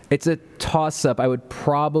better. It's a toss-up. I would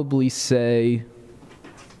probably say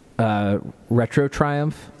Retro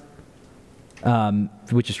Triumph,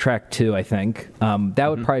 which is track 2, I think. That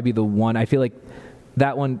would probably be the one. I feel like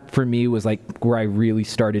that one for me was like where I really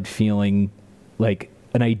started feeling like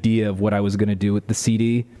an idea of what I was going to do with the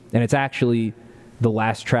CD, and it's actually the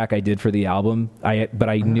last track I did for the album. But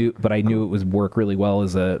I knew it would work really well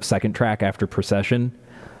as a second track after Procession.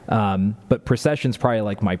 But Procession's probably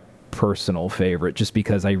like my personal favorite, just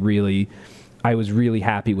because I was really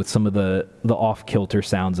happy with some of the off-kilter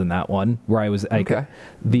sounds in that one, where I was like,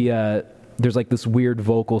 there's like this weird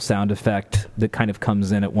vocal sound effect that kind of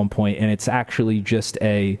comes in at one point, and it's actually just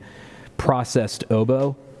a processed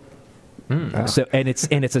oboe. So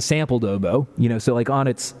it's a sampled oboe, so like on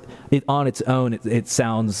its own, it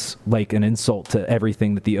sounds like an insult to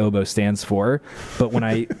everything that the oboe stands for. But when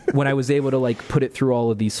I was able to like put it through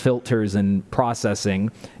all of these filters and processing,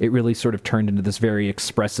 it really sort of turned into this very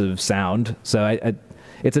expressive sound. So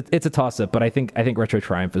it's a toss-up, but I think Retro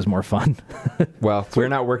Triumph is more fun. Well, we're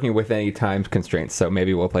not working with any time constraints, so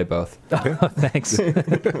maybe we'll play both. Oh, thanks.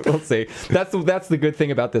 We'll see. That's the good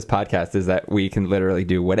thing about this podcast, is that we can literally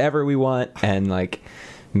do whatever we want and like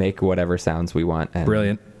make whatever sounds we want. And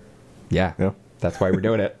brilliant. Yeah, that's why we're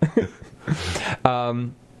doing it.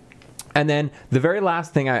 And then the very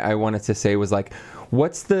last thing I wanted to say was like,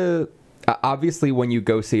 what's the... obviously, when you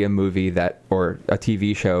go see a movie or a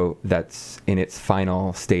TV show that's in its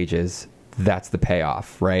final stages, that's the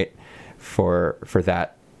payoff, right? For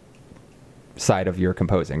that side of your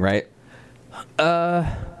composing, right?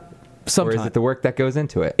 Sometimes. Or is it the work that goes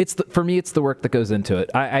into it? For me, it's the work that goes into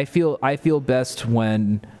it. I feel best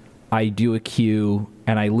when I do a cue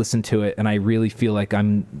and I listen to it and I really feel like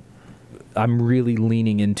I'm really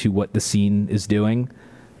leaning into what the scene is doing.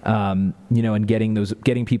 And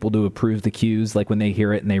getting people to approve the cues, like when they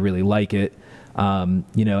hear it and they really like it, and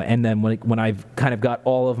then when I've kind of got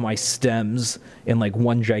all of my stems in like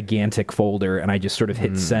one gigantic folder and I just sort of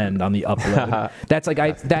hit send on the upload.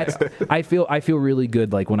 I feel really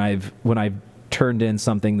good, like when I've turned in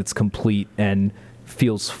something that's complete and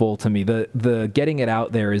feels full to me. The getting it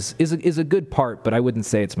out there is a good part, but I wouldn't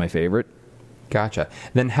say it's my favorite. Gotcha.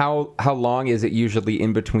 Then how long is it usually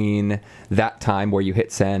in between that time where you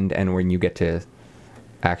hit send and when you get to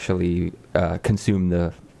actually consume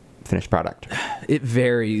the finished product? It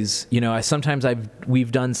varies. Sometimes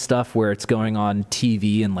we've done stuff where it's going on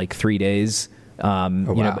TV in like 3 days.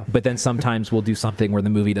 Wow. But then sometimes we'll do something where the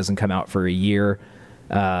movie doesn't come out for a year.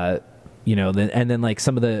 And then like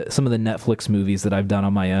some of the Netflix movies that I've done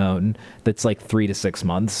on my own, that's like 3 to 6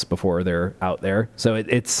 months before they're out there. So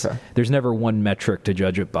it's there's never one metric to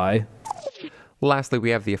judge it by. Lastly, we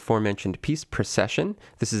have the aforementioned piece, Procession.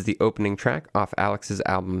 This is the opening track off Alex's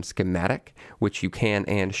album Schematic, which you can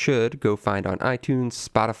and should go find on iTunes,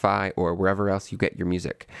 Spotify, or wherever else you get your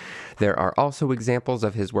music. There are also examples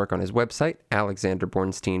of his work on his website,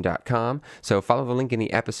 alexanderbornstein.com, so follow the link in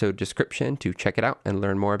the episode description to check it out and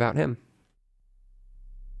learn more about him.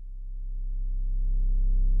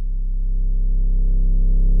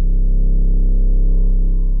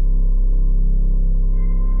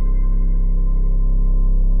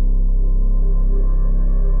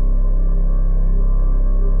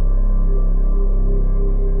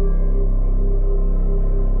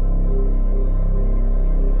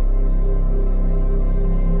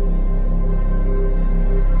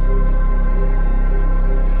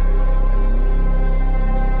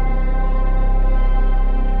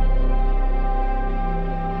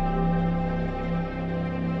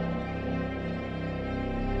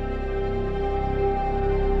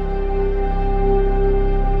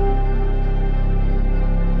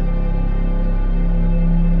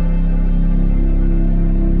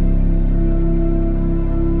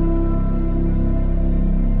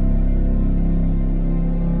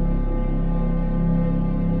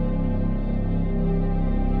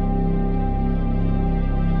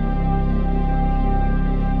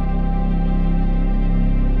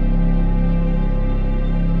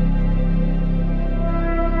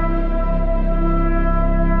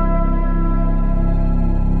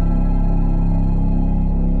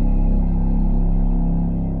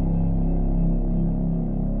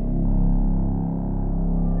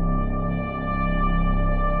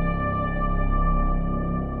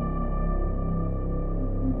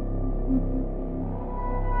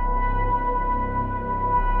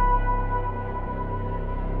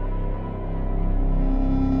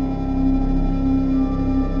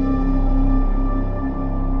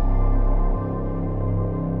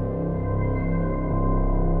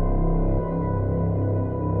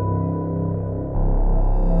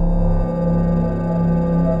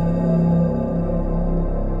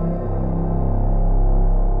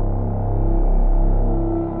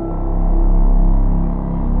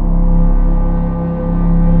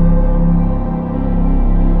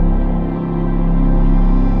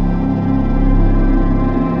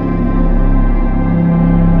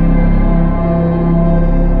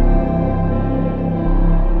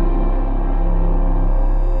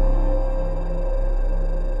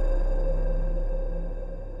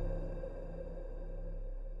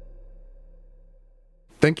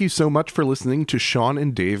 Thank you so much for listening to Sean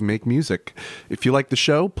and Dave Make Music. If you like the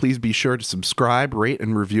show, please be sure to subscribe, rate,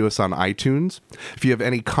 and review us on iTunes. If you have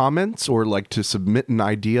any comments or like to submit an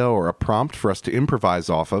idea or a prompt for us to improvise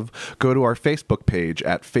off of, go to our Facebook page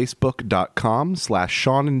at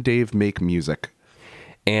facebook.com/Sean and Dave Make Music.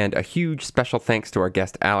 And a huge special thanks to our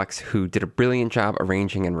guest Alex, who did a brilliant job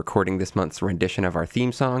arranging and recording this month's rendition of our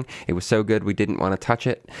theme song. It was so good we didn't want to touch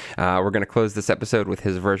it. We're going to close this episode with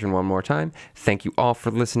his version one more time. Thank you all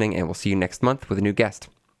for listening, and we'll see you next month with a new guest.